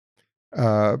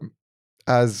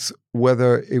 As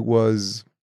whether it was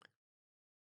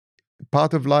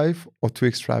part of life or too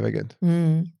extravagant.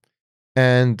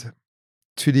 And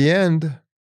to the end,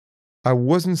 I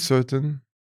wasn't certain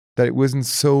that it wasn't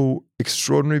so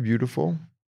extraordinarily beautiful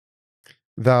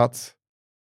that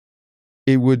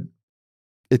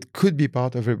it could be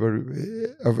part of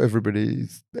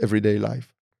everybody's everyday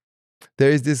life. There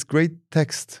is this great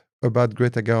text about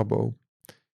Greta Garbo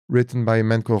written by a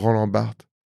man called Roland Barthes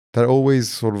that always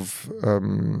sort of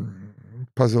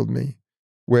puzzled me,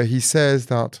 where he says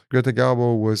that Greta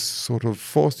Garbo was sort of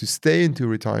forced to stay into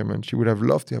retirement. She would have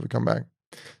loved to have come back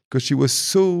because she was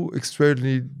so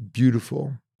extraordinarily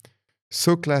beautiful,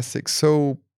 so classic,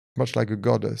 so much like a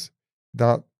goddess,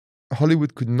 that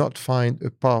Hollywood could not find a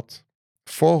part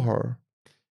for her.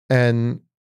 And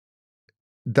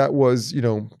that was,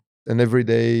 an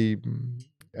everyday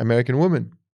American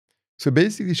woman. So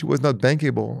basically, she was not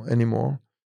bankable anymore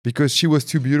because she was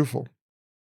too beautiful.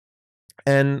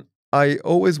 And I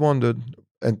always wondered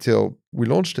until we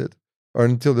launched it, or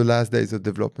until the last days of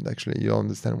development, actually, you'll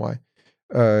understand why,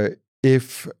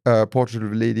 if Portrait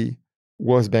of a Lady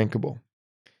was bankable.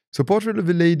 So Portrait of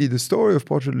a Lady, the story of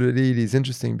Portrait of a Lady is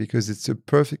interesting because it's a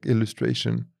perfect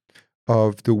illustration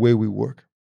of the way we work.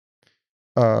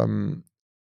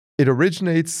 It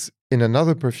originates in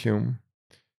another perfume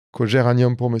called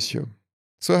Géranium pour Monsieur.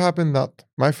 So it happened that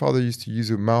my father used to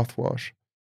use a mouthwash,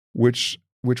 which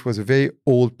was a very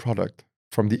old product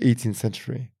from the 18th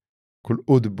century called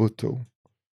Eau de Boto,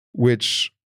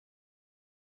 which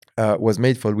was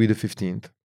made for Louis XV.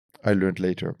 I learned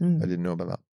later. I didn't know about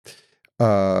that.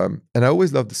 And I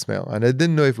always loved the smell. And I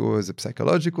didn't know if it was a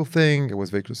psychological thing, it was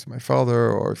very close to my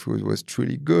father, or if it was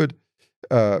truly good.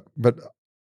 But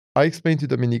I explained to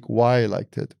Dominique why I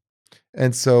liked it.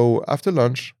 And so after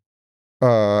lunch,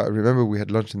 I remember we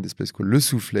had lunch in this place called Le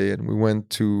Soufflé, and we went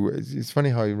to, it's funny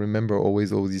how you remember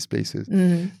always all these places.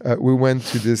 We went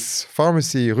to this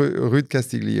pharmacy, Rue de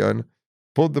Castiglione,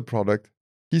 bought the product,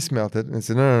 he smelled it, and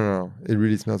said, no, it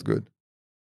really smells good.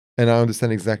 And I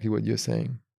understand exactly what you're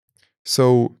saying.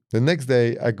 So the next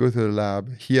day, I go to the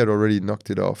lab. He had already knocked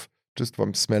it off just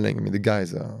from smelling. I mean, the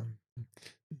guy's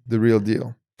the real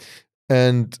deal.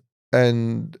 And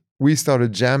we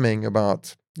started jamming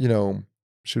about,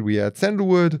 should we add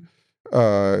sandalwood?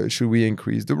 Should we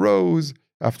increase the rose?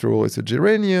 After all, it's a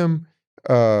geranium.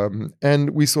 And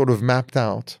we sort of mapped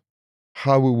out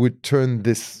how we would turn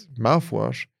this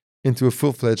mouthwash into a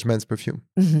full-fledged men's perfume.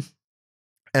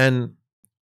 And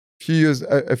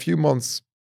a few months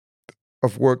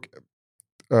of work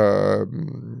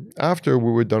after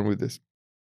we were done with this.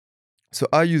 So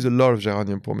I use a lot of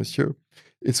Géranium pour Monsieur.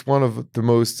 It's one of the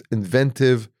most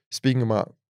inventive, speaking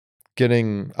about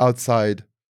getting outside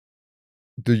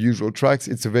the usual tracks.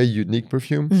 It's a very unique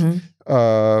perfume.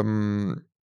 I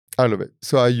love it.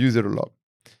 So I use it a lot.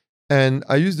 And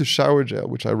I use the shower gel,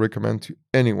 which I recommend to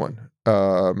anyone,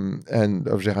 and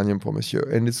of Géranium pour Monsieur.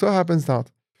 And it so happens that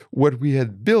what we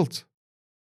had built,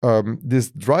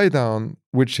 this dry down,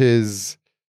 which is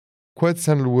quite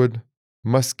sandalwood,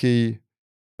 musky,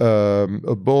 a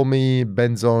balmy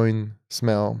benzoin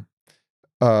smell.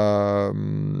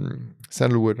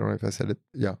 Sandalwood, I don't know if I said it.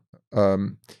 Yeah.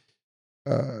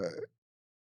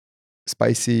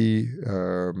 Spicy.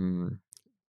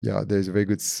 There's a very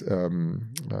good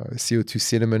CO2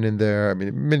 cinnamon in there. I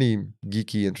mean, many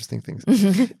geeky, interesting things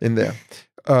in there.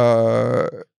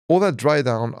 All that dry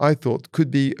down, I thought,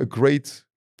 could be a great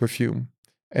perfume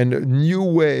and a new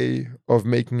way of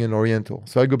making an Oriental.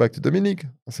 So I go back to Dominique.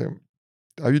 I say,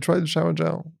 have you tried the shower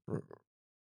gel?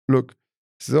 Look.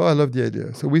 He says, I love the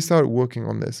idea. So we started working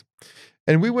on this.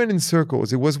 And we went in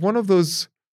circles. It was one of those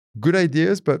good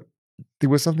ideas, but there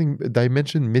was a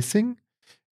dimension missing.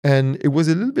 And it was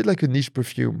a little bit like a niche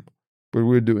perfume what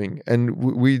we're doing. And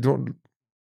we don't,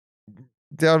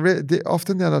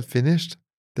 often they're not finished.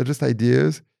 They're just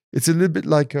ideas. It's a little bit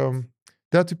like,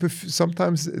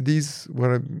 sometimes these,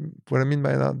 what I mean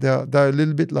by that, they're a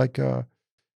little bit like to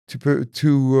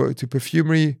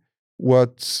Perfumery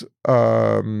what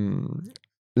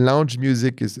lounge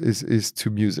music is to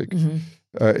music.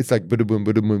 It's like boom,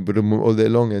 boom, boom all day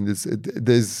long, and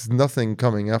there's nothing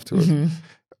coming afterwards.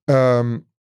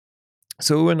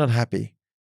 So we were not happy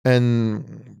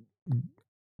and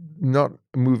not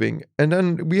moving. And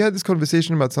then we had this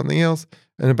conversation about something else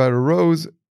and about a rose.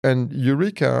 And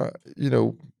Eureka,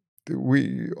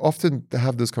 we often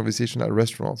have this conversation at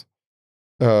restaurants.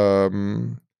 We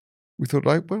thought,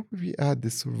 what would we add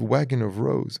this sort of wagon of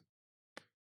rose?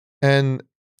 But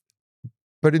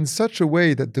in such a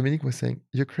way that Dominique was saying,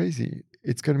 you're crazy.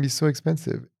 It's going to be so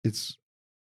expensive.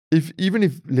 Even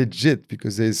if legit,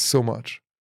 because there's so much.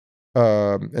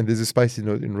 And there's a spicy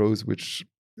note in rose which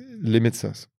limits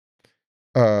us.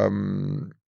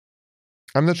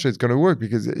 I'm not sure it's going to work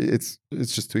because it's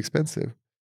just too expensive.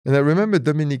 And I remember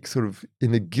Dominique sort of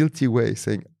in a guilty way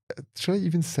saying, should I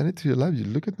even send it to your lab? You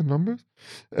look at the numbers?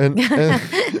 And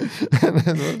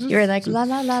you're like, la,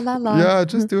 la, la, la, la. Yeah,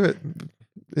 just do it.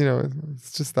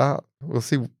 It's just that. We'll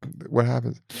see what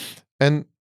happens. And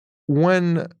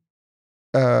when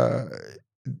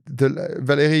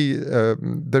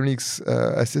Valérie, Dominique's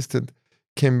assistant,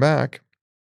 came back,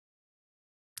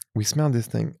 we smelled this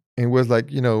thing. And it was like,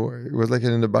 it was like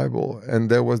in the Bible. And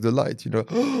there was the light,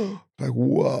 like,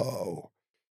 whoa.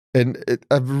 And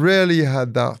I've rarely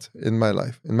had that in my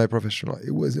life, in my professional life.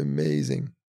 It was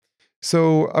amazing.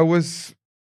 So I was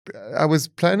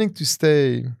planning to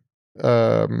stay,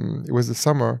 it was the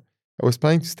summer. I was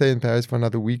planning to stay in Paris for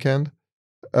another weekend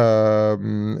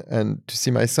and to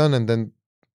see my son, and then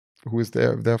who was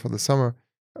there for the summer,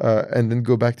 and then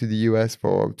go back to the US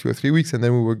for 2 or 3 weeks, and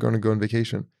then we were going to go on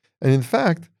vacation. And in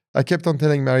fact, I kept on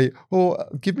telling Mary,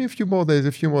 give me a few more days.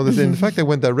 And in fact, I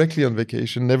went directly on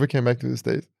vacation, never came back to the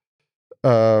States.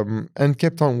 and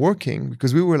kept on working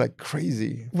because we were like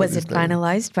crazy. Was it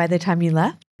finalized by the time you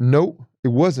left? No, it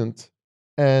wasn't.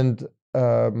 And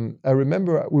I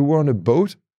remember we were on a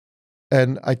boat,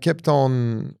 and I kept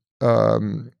on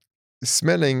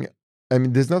smelling. I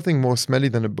mean, there's nothing more smelly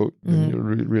than a boat. You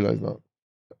realize that.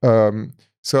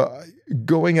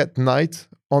 Going at night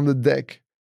on the deck,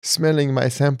 smelling my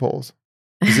samples,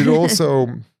 because it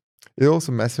also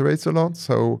macerates a lot.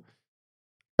 So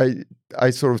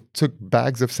I sort of took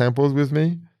bags of samples with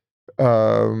me,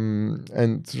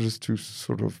 and just to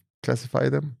sort of classify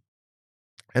them.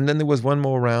 And then there was one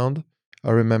more round,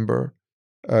 I remember,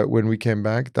 when we came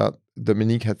back, that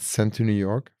Dominique had sent to New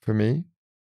York for me.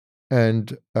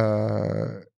 And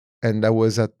I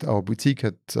was at our boutique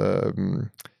at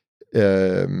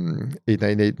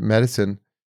 898 Madison,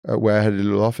 where I had a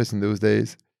little office in those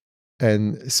days,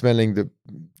 and sorting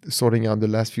out the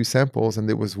last few samples. And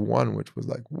there was one which was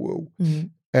like, whoa. Mm-hmm.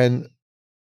 And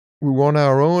we were on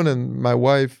our own, and my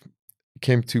wife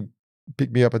came to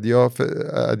pick me up at the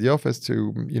office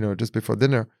to, just before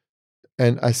dinner.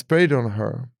 And I sprayed on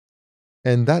her.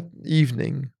 And that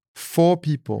evening, 4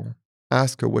 people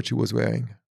asked her what she was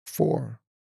wearing. 4.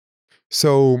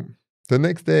 So the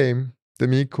next day,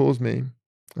 Dominique calls me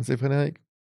and says, Frederic,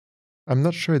 I'm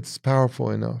not sure it's powerful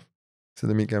enough. So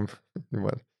Dominique,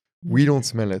 we don't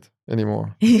smell it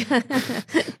anymore.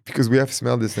 Because we have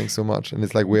smelled this thing so much, and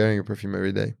it's like wearing a perfume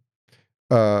every day.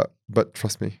 But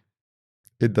trust me,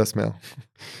 it does smell.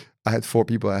 I had 4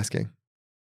 people asking.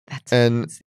 That's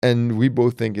amazing. And we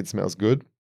both think it smells good.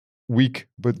 Weak,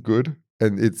 but good.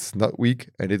 And it's not weak,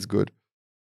 and it's good.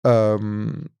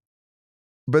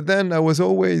 But then I was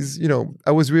always,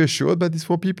 I was reassured by these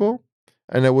 4 people.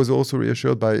 And I was also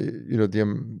reassured by,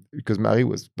 because Marie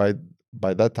was, by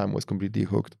that time, was completely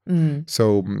hooked. Mm.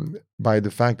 So by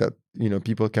the fact that,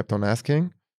 people kept on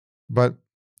asking. But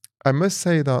I must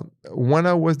say that when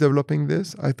I was developing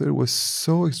this, I thought it was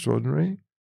so extraordinary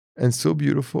and so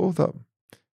beautiful that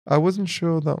I wasn't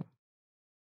sure that,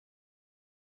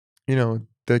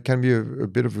 there can be a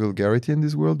bit of vulgarity in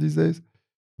this world these days,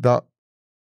 that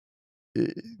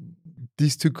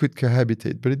these two could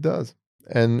cohabitate, but it does.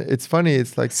 And it's funny,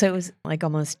 it's like... So it was like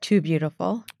almost too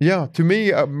beautiful. Yeah, to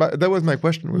me, that was my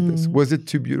question with this. Was it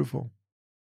too beautiful?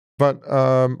 But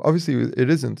obviously it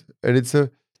isn't. And it's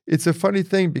a funny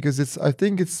thing, because I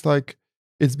think it's like,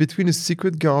 it's between a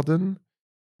secret garden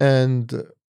and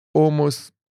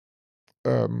almost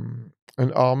an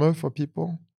armor for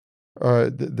people.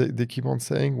 They keep on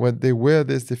saying when they wear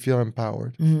this, they feel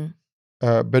empowered. Mm-hmm.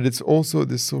 But it's also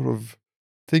this sort of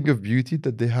thing of beauty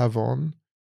that they have on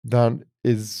that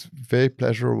is very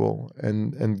pleasurable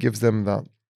and gives them that,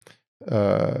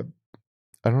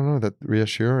 that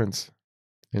reassurance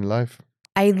in life.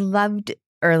 I loved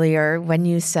earlier when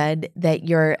you said that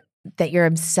you're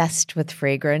obsessed with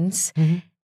fragrance. Mm-hmm.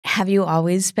 Have you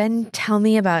always been? Tell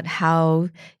me about how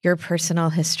your personal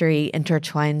history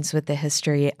intertwines with the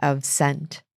history of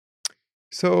scent.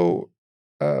 So,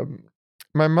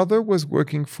 my mother was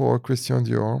working for Christian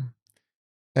Dior,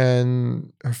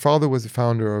 and her father was the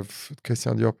founder of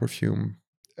Christian Dior perfume.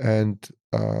 And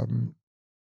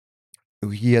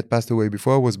he had passed away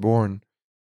before I was born.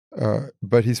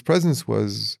 But his presence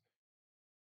was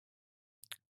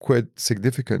quite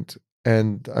significant.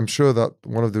 And I'm sure that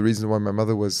one of the reasons why my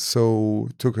mother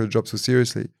took her job so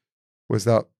seriously was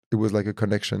that it was like a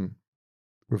connection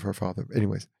with her father.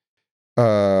 Anyways,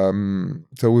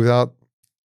 so without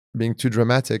being too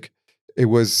dramatic, it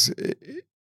was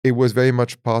very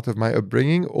much part of my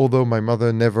upbringing, although my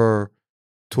mother never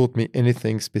taught me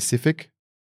anything specific,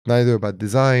 neither about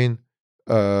design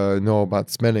nor about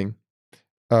smelling.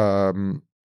 But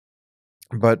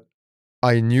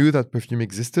I knew that perfume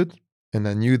existed, and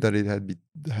I knew that it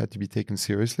had to be taken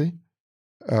seriously.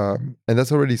 And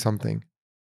that's already something.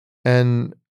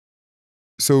 And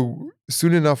so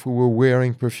soon enough, we were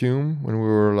wearing perfume when we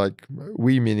were like,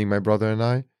 meaning my brother and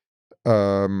I,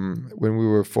 when we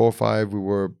were 4 or 5, we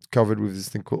were covered with this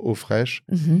thing called eau fraîche,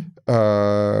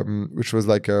 mm-hmm. Which was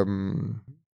like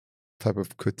type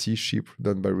of coty sheep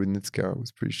done by Rudnitska. It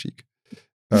was pretty chic.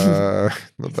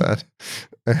 Not bad.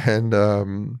 And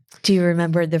do you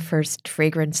remember the first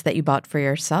fragrance that you bought for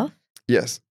yourself?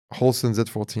 Yes, Halston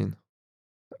Z14.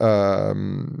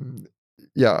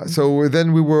 Yeah. So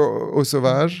then we were Eau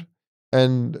Sauvage,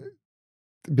 and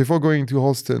before going to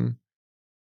Halston,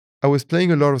 I was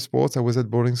playing a lot of sports. I was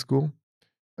at boarding school,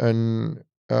 and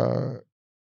I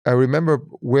remember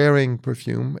wearing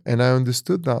perfume, and I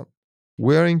understood that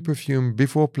wearing perfume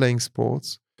before playing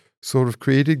sports sort of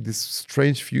created this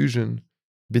strange fusion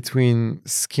between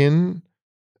skin,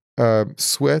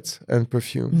 sweat and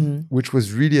perfume, which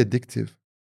was really addictive.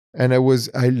 And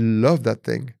I loved that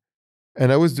thing.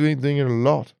 And I was doing it a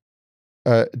lot,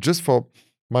 just for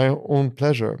my own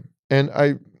pleasure.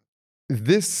 And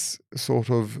this sort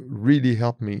of really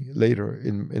helped me later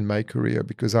in my career,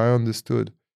 because I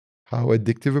understood how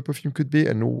addictive a perfume could be.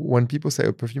 And when people say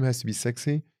a perfume has to be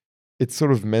sexy, it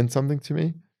sort of meant something to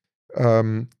me.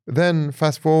 Then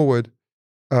fast forward,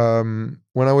 when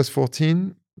I was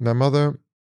 14, my mother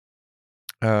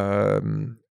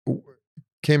came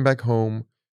back home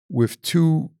with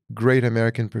two great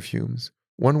American perfumes.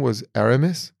 One was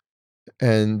Aramis,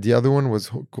 and the other one was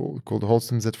called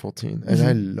Halston Z14. And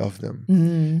I loved them.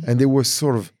 And they were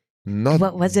sort of not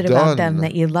What was it done. about them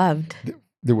that you loved?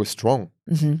 They were strong.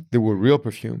 They were real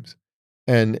perfumes.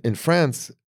 And in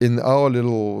France, in our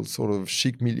little sort of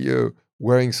chic milieu,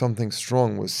 wearing something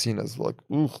strong was seen as like,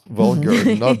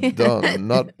 vulgar, not done,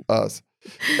 not us.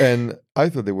 And I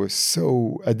thought they were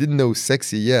I didn't know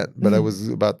sexy yet, but I was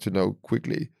about to know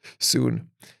soon.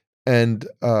 And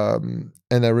I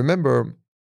remember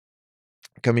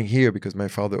coming here, because my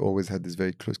father always had this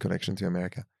very close connection to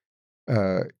America,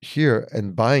 here,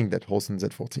 and buying that Halston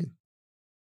Z14.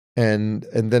 And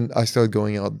then I started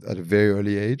going out at a very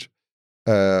early age.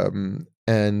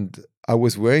 And I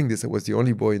was wearing this. I was the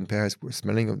only boy in Paris who was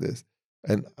smelling of this.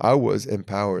 And I was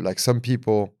empowered. Like some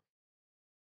people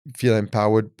feel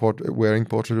empowered wearing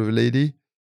Portrait of a Lady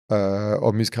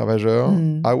or Musc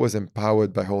Ravageur. I was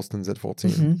empowered by Halston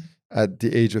Z14 at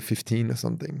the age of 15 or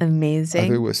something. Amazing. I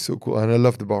thought it was so cool. And I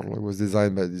loved the bottle. It was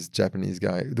designed by this Japanese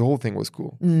guy. The whole thing was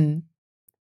cool.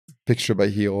 Picture by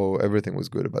hero. Everything was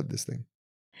good about this thing.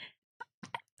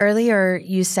 Earlier,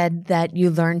 you said that you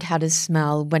learned how to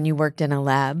smell when you worked in a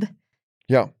lab.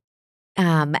 Yeah.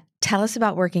 Tell us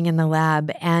about working in the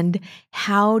lab, and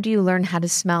how do you learn how to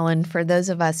smell? And for those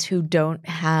of us who don't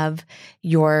have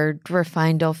your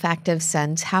refined olfactive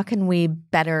sense, how can we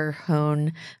better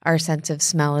hone our sense of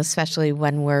smell, especially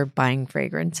when we're buying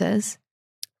fragrances?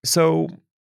 So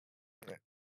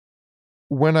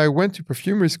when I went to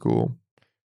perfumery school,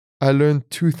 I learned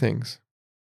two things.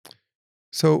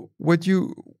 So when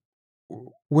you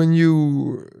learn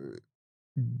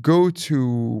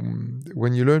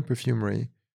perfumery,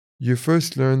 you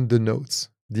first learn the notes,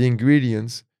 the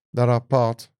ingredients that are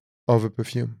part of a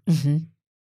perfume.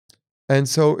 And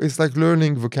so it's like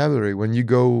learning vocabulary. When you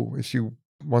go, if you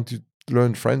want to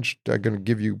learn French, they're going to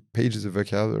give you pages of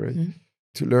vocabulary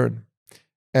to learn.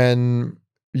 And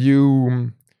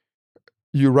you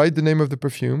write the name of the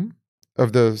perfume,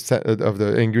 of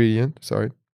the ingredient,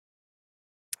 sorry.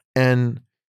 And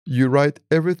you write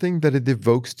everything that it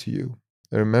evokes to you.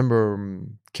 I remember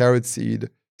carrot seed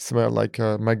smelled like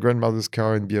my grandmother's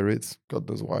car in Biarritz. God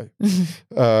knows why.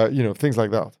 Things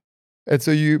like that. And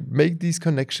so you make these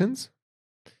connections,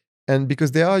 and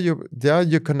because they are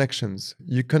your connections,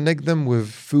 you connect them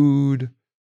with food,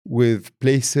 with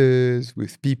places,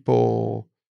 with people,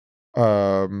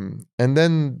 and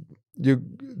then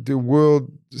the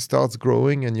world starts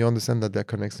growing, and you understand that there are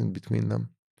connections between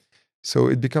them. So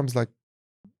it becomes like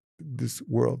this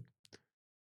world.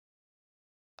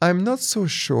 I'm not so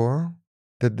sure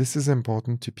that this is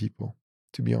important to people,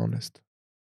 to be honest.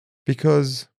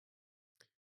 Because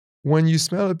when you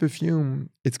smell a perfume,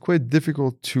 it's quite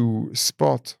difficult to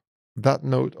spot that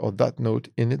note or that note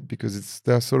in it, because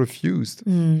they're sort of fused.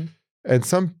 And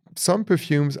some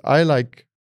perfumes I like,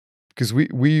 because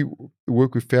we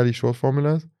work with fairly short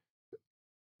formulas.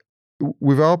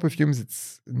 With our perfumes,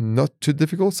 it's not too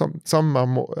difficult. Some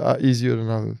are easier than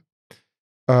others.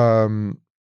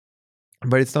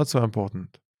 But it's not so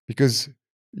important, because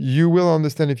you will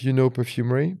understand, if you know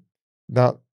perfumery,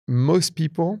 that most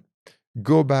people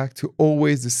go back to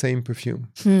always the same perfume.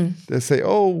 They say,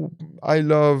 oh, I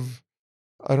love,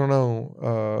 I don't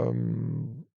know.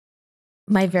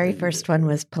 My very first one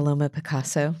was Paloma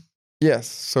Picasso. Yes.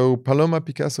 So Paloma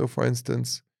Picasso, for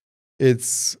instance,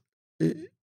 the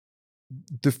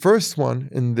first one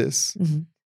in this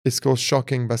is called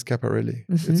Shocking by Schiaparelli.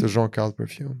 It's a Jean Carl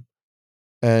perfume.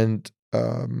 And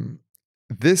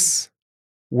this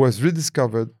was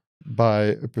rediscovered by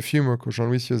a perfumer called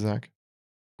Jean-Louis Sieuzac,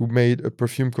 who made a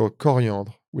perfume called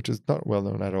Coriandre, which is not well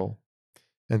known at all.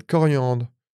 And Coriandre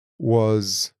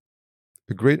was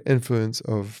a great influence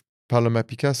of Paloma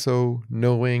Picasso,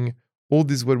 knowing all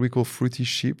these what we call fruity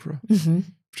chypre,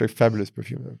 which are fabulous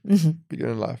perfume. Bigger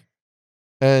than life.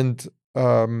 And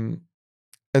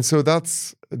so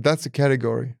that's a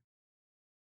category.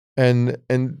 And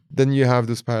then you have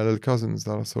those parallel cousins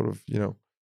that are sort of,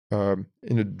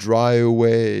 in a drier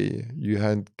way,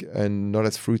 and not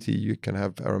as fruity. You can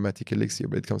have aromatic elixir,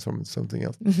 but it comes from something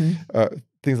else.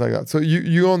 things like that. So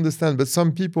you understand, but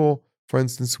some people, for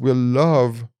instance, will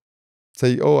love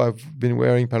say, oh, I've been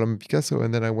wearing Paloma Picasso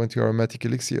and then I went to Aromatic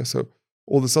Elixir. So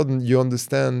all of a sudden you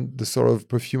understand the sort of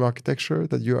perfume architecture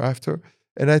that you're after.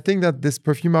 And I think that this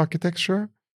perfume architecture,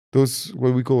 those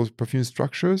what we call perfume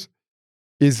structures,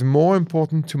 is more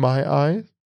important to my eye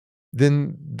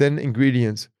than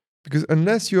ingredients. Because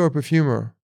unless you're a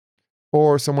perfumer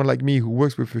or someone like me who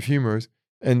works with perfumers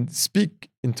and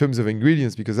speak in terms of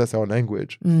ingredients because that's our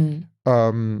language,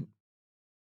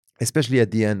 especially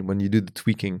at the end when you do the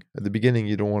tweaking. At the beginning,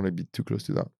 you don't want to be too close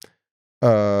to that.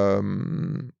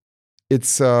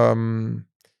 It's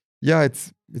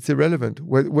irrelevant.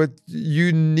 What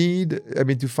you need, I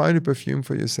mean, to find a perfume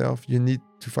for yourself, you need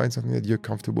to find something that you're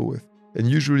comfortable with. And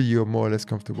usually you're more or less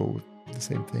comfortable with the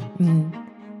same thing.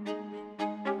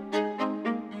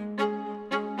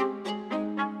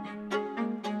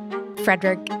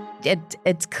 Frederic,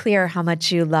 it's clear how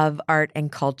much you love art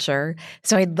and culture.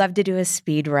 So I'd love to do a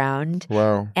speed round.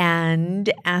 Wow.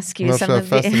 And ask you Not some of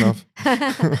fast enough.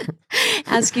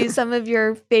 ask you some of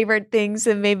your favorite things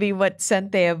and maybe what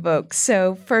scent they evoke.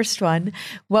 So first one,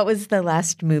 what was the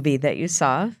last movie that you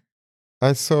saw?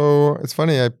 It's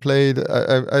funny, I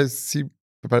see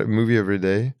about a movie every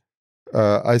day.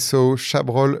 I saw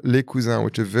Chabrol Les Cousins,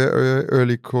 which is very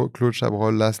early Claude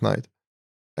Chabrol last night.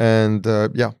 And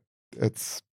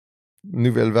it's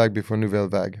Nouvelle Vague before Nouvelle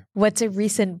Vague. What's a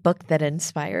recent book that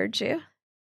inspired you?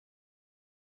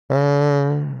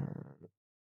 A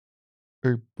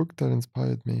book that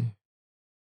inspired me.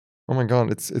 Oh my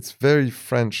God, it's very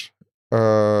French.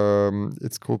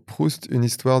 It's called Proust, Une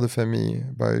histoire de famille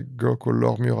by a girl called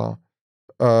Laure Murat.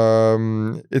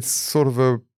 It's sort of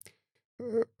a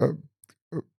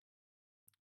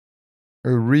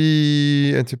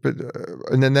an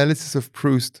analysis of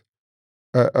Proust,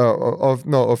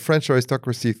 of French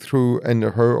aristocracy through and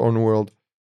her own world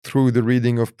through the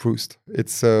reading of Proust.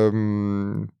 It's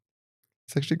actually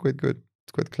quite good.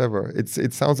 It's quite clever.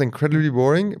 It sounds incredibly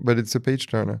boring, but it's a page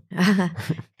turner.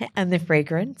 And the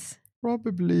fragrance?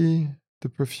 Probably the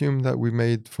perfume that we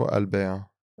made for Albert,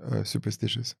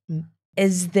 Superstitious.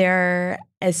 Is there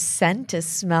a scent, a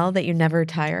smell that you never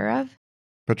tire of?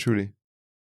 Patchouli.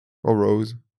 Or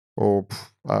rose. Or,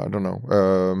 I don't know.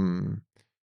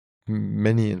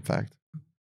 Many, in fact.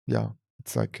 Yeah.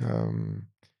 It's like,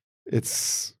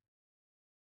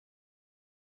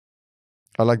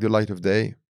 I like the light of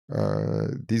day.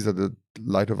 These are the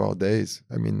light of our days.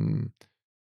 I mean,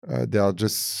 there are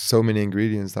just so many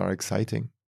ingredients that are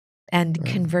exciting. And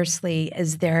conversely,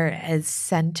 is there a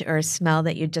scent or a smell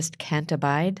that you just can't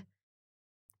abide?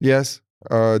 Yes,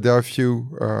 there are a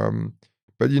few.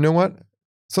 But you know what?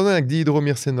 Something like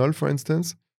dihydromyrcenol, for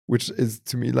instance, which is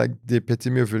to me like the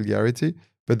epitome of vulgarity.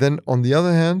 But then on the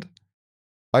other hand,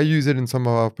 I use it in some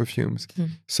of our perfumes.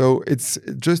 So it's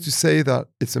just to say that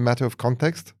it's a matter of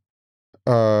context.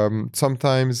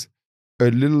 Sometimes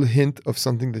a little hint of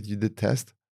something that you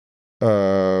detest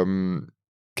can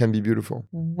be beautiful.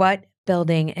 What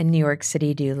building in New York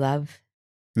City do you love?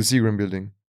 The Seagram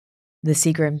building. The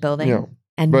Seagram building? Yeah.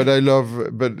 But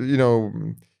you know,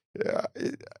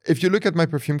 if you look at my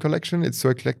perfume collection, it's so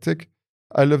eclectic.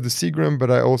 I love the Seagram, but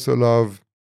I also love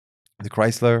the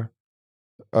Chrysler.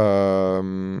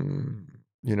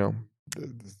 You know,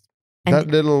 that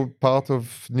little part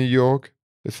of New York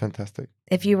is fantastic.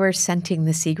 If you were scenting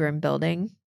the Seagram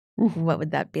building, what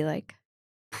would that be like?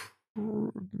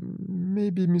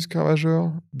 Maybe Muscat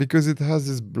Majeur, because it has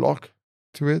this block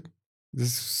to it,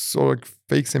 this sort of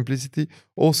fake simplicity.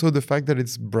 Also, the fact that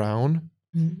it's brown.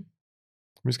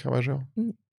 Muscat Majeur.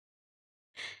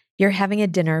 You're having a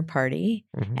dinner party,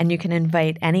 and you can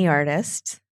invite any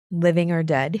artist, living or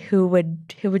dead. Who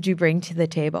would you bring to the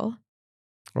table?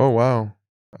 Oh wow,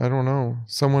 I don't know.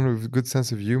 Someone with a good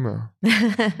sense of humor.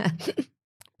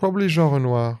 Probably Jean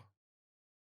Renoir,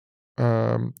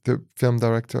 the film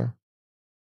director.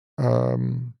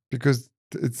 Because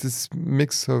it's this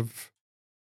mix of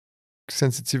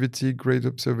sensitivity, great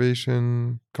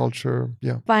observation, culture.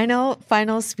 Yeah.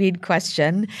 Final speed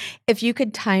question. If you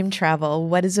could time travel,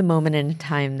 what is a moment in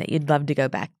time that you'd love to go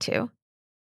back to?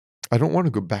 I don't want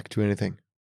to go back to anything,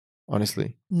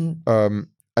 honestly.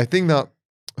 I think that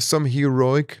some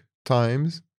heroic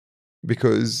times,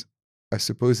 because I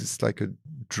suppose it's like a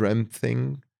dream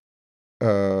thing,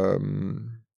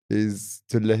 is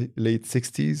the late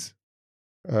 60s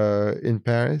in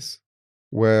Paris,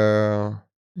 where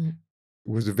it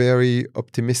was a very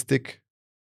optimistic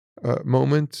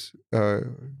moment,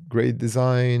 great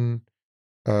design,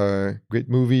 great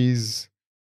movies,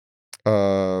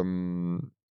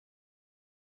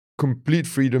 complete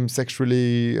freedom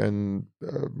sexually, and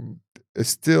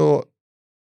still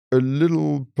a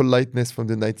little politeness from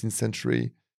the 19th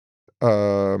century,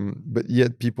 but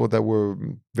yet people that were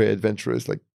very adventurous,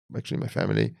 like actually my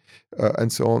family,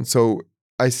 and so on. So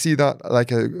I see that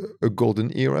like a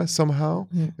golden era somehow.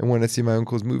 Mm. And when I see my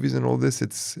uncle's movies and all this,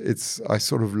 it's I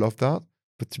sort of love that.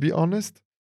 But to be honest,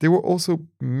 there were also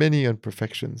many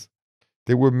imperfections.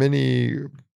 There were many,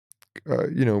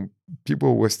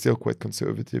 people were still quite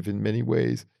conservative in many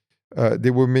ways.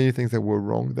 There were many things that were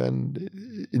wrong then,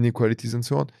 inequalities and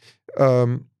so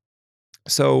on.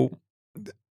 So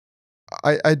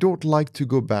I don't like to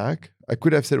go back. I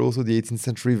could have said also the 18th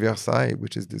century Versailles,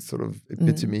 which is this sort of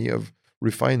epitome of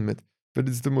refinement, but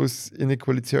it's the most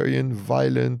inequalitarian,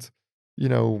 violent,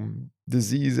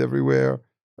 disease everywhere,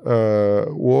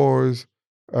 wars,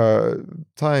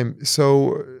 time.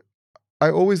 So I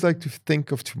always like to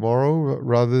think of tomorrow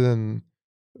rather than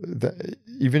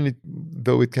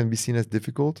though it can be seen as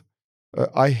difficult.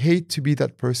 I hate to be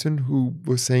that person who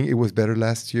was saying it was better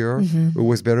last year, Mm-hmm. it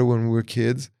was better when we were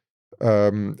kids.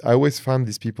 I always found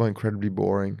these people incredibly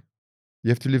boring. You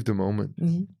have to live the moment.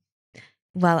 Mm-hmm.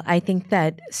 Well, I think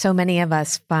that so many of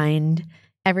us find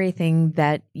everything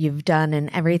that you've done and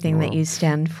everything that you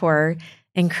stand for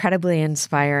incredibly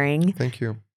inspiring. Thank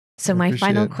you. So I my appreciate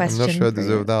final it. question. I'm not sure I for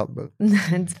deserve you- that, but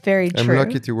It's very true. I'm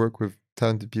lucky to work with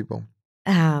talented people.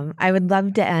 I would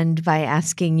love to end by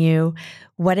asking you,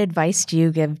 what advice do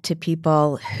you give to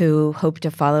people who hope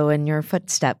to follow in your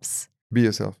footsteps? Be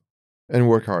yourself and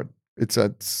work hard.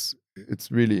 It's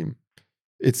really,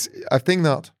 I think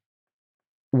that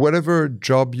whatever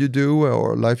job you do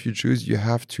or life you choose, you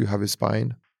have to have a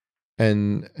spine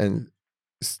and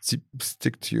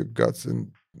stick to your guts,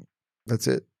 and that's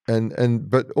it.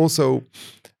 But also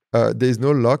there's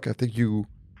no luck. I think you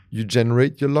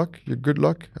generate your luck, your good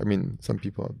luck. I mean, some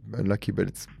people are unlucky, but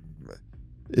it's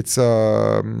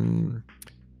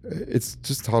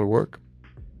just hard work.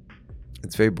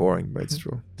 It's very boring, but it's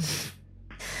true.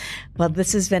 Well,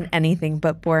 this has been anything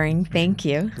but boring. Thank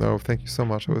you. No, thank you so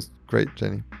much. It was great,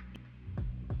 Jenny.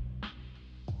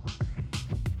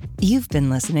 You've been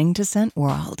listening to Scent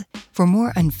World. For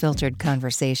more unfiltered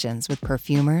conversations with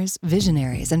perfumers,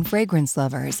 visionaries, and fragrance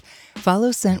lovers,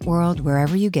 follow Scent World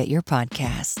wherever you get your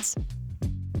podcasts.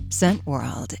 Scent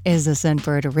World is a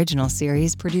Scentbird original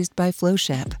series produced by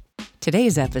Flowship.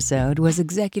 Today's episode was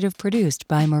executive produced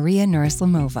by Maria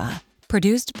Nurislamova,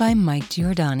 produced by Mike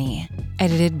Giordani,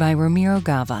 edited by Ramiro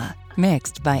Gava,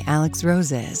 mixed by Alex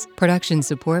Roses, production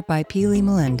support by Pili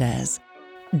Melendez.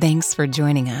 Thanks for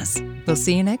joining us. We'll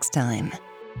see you next time.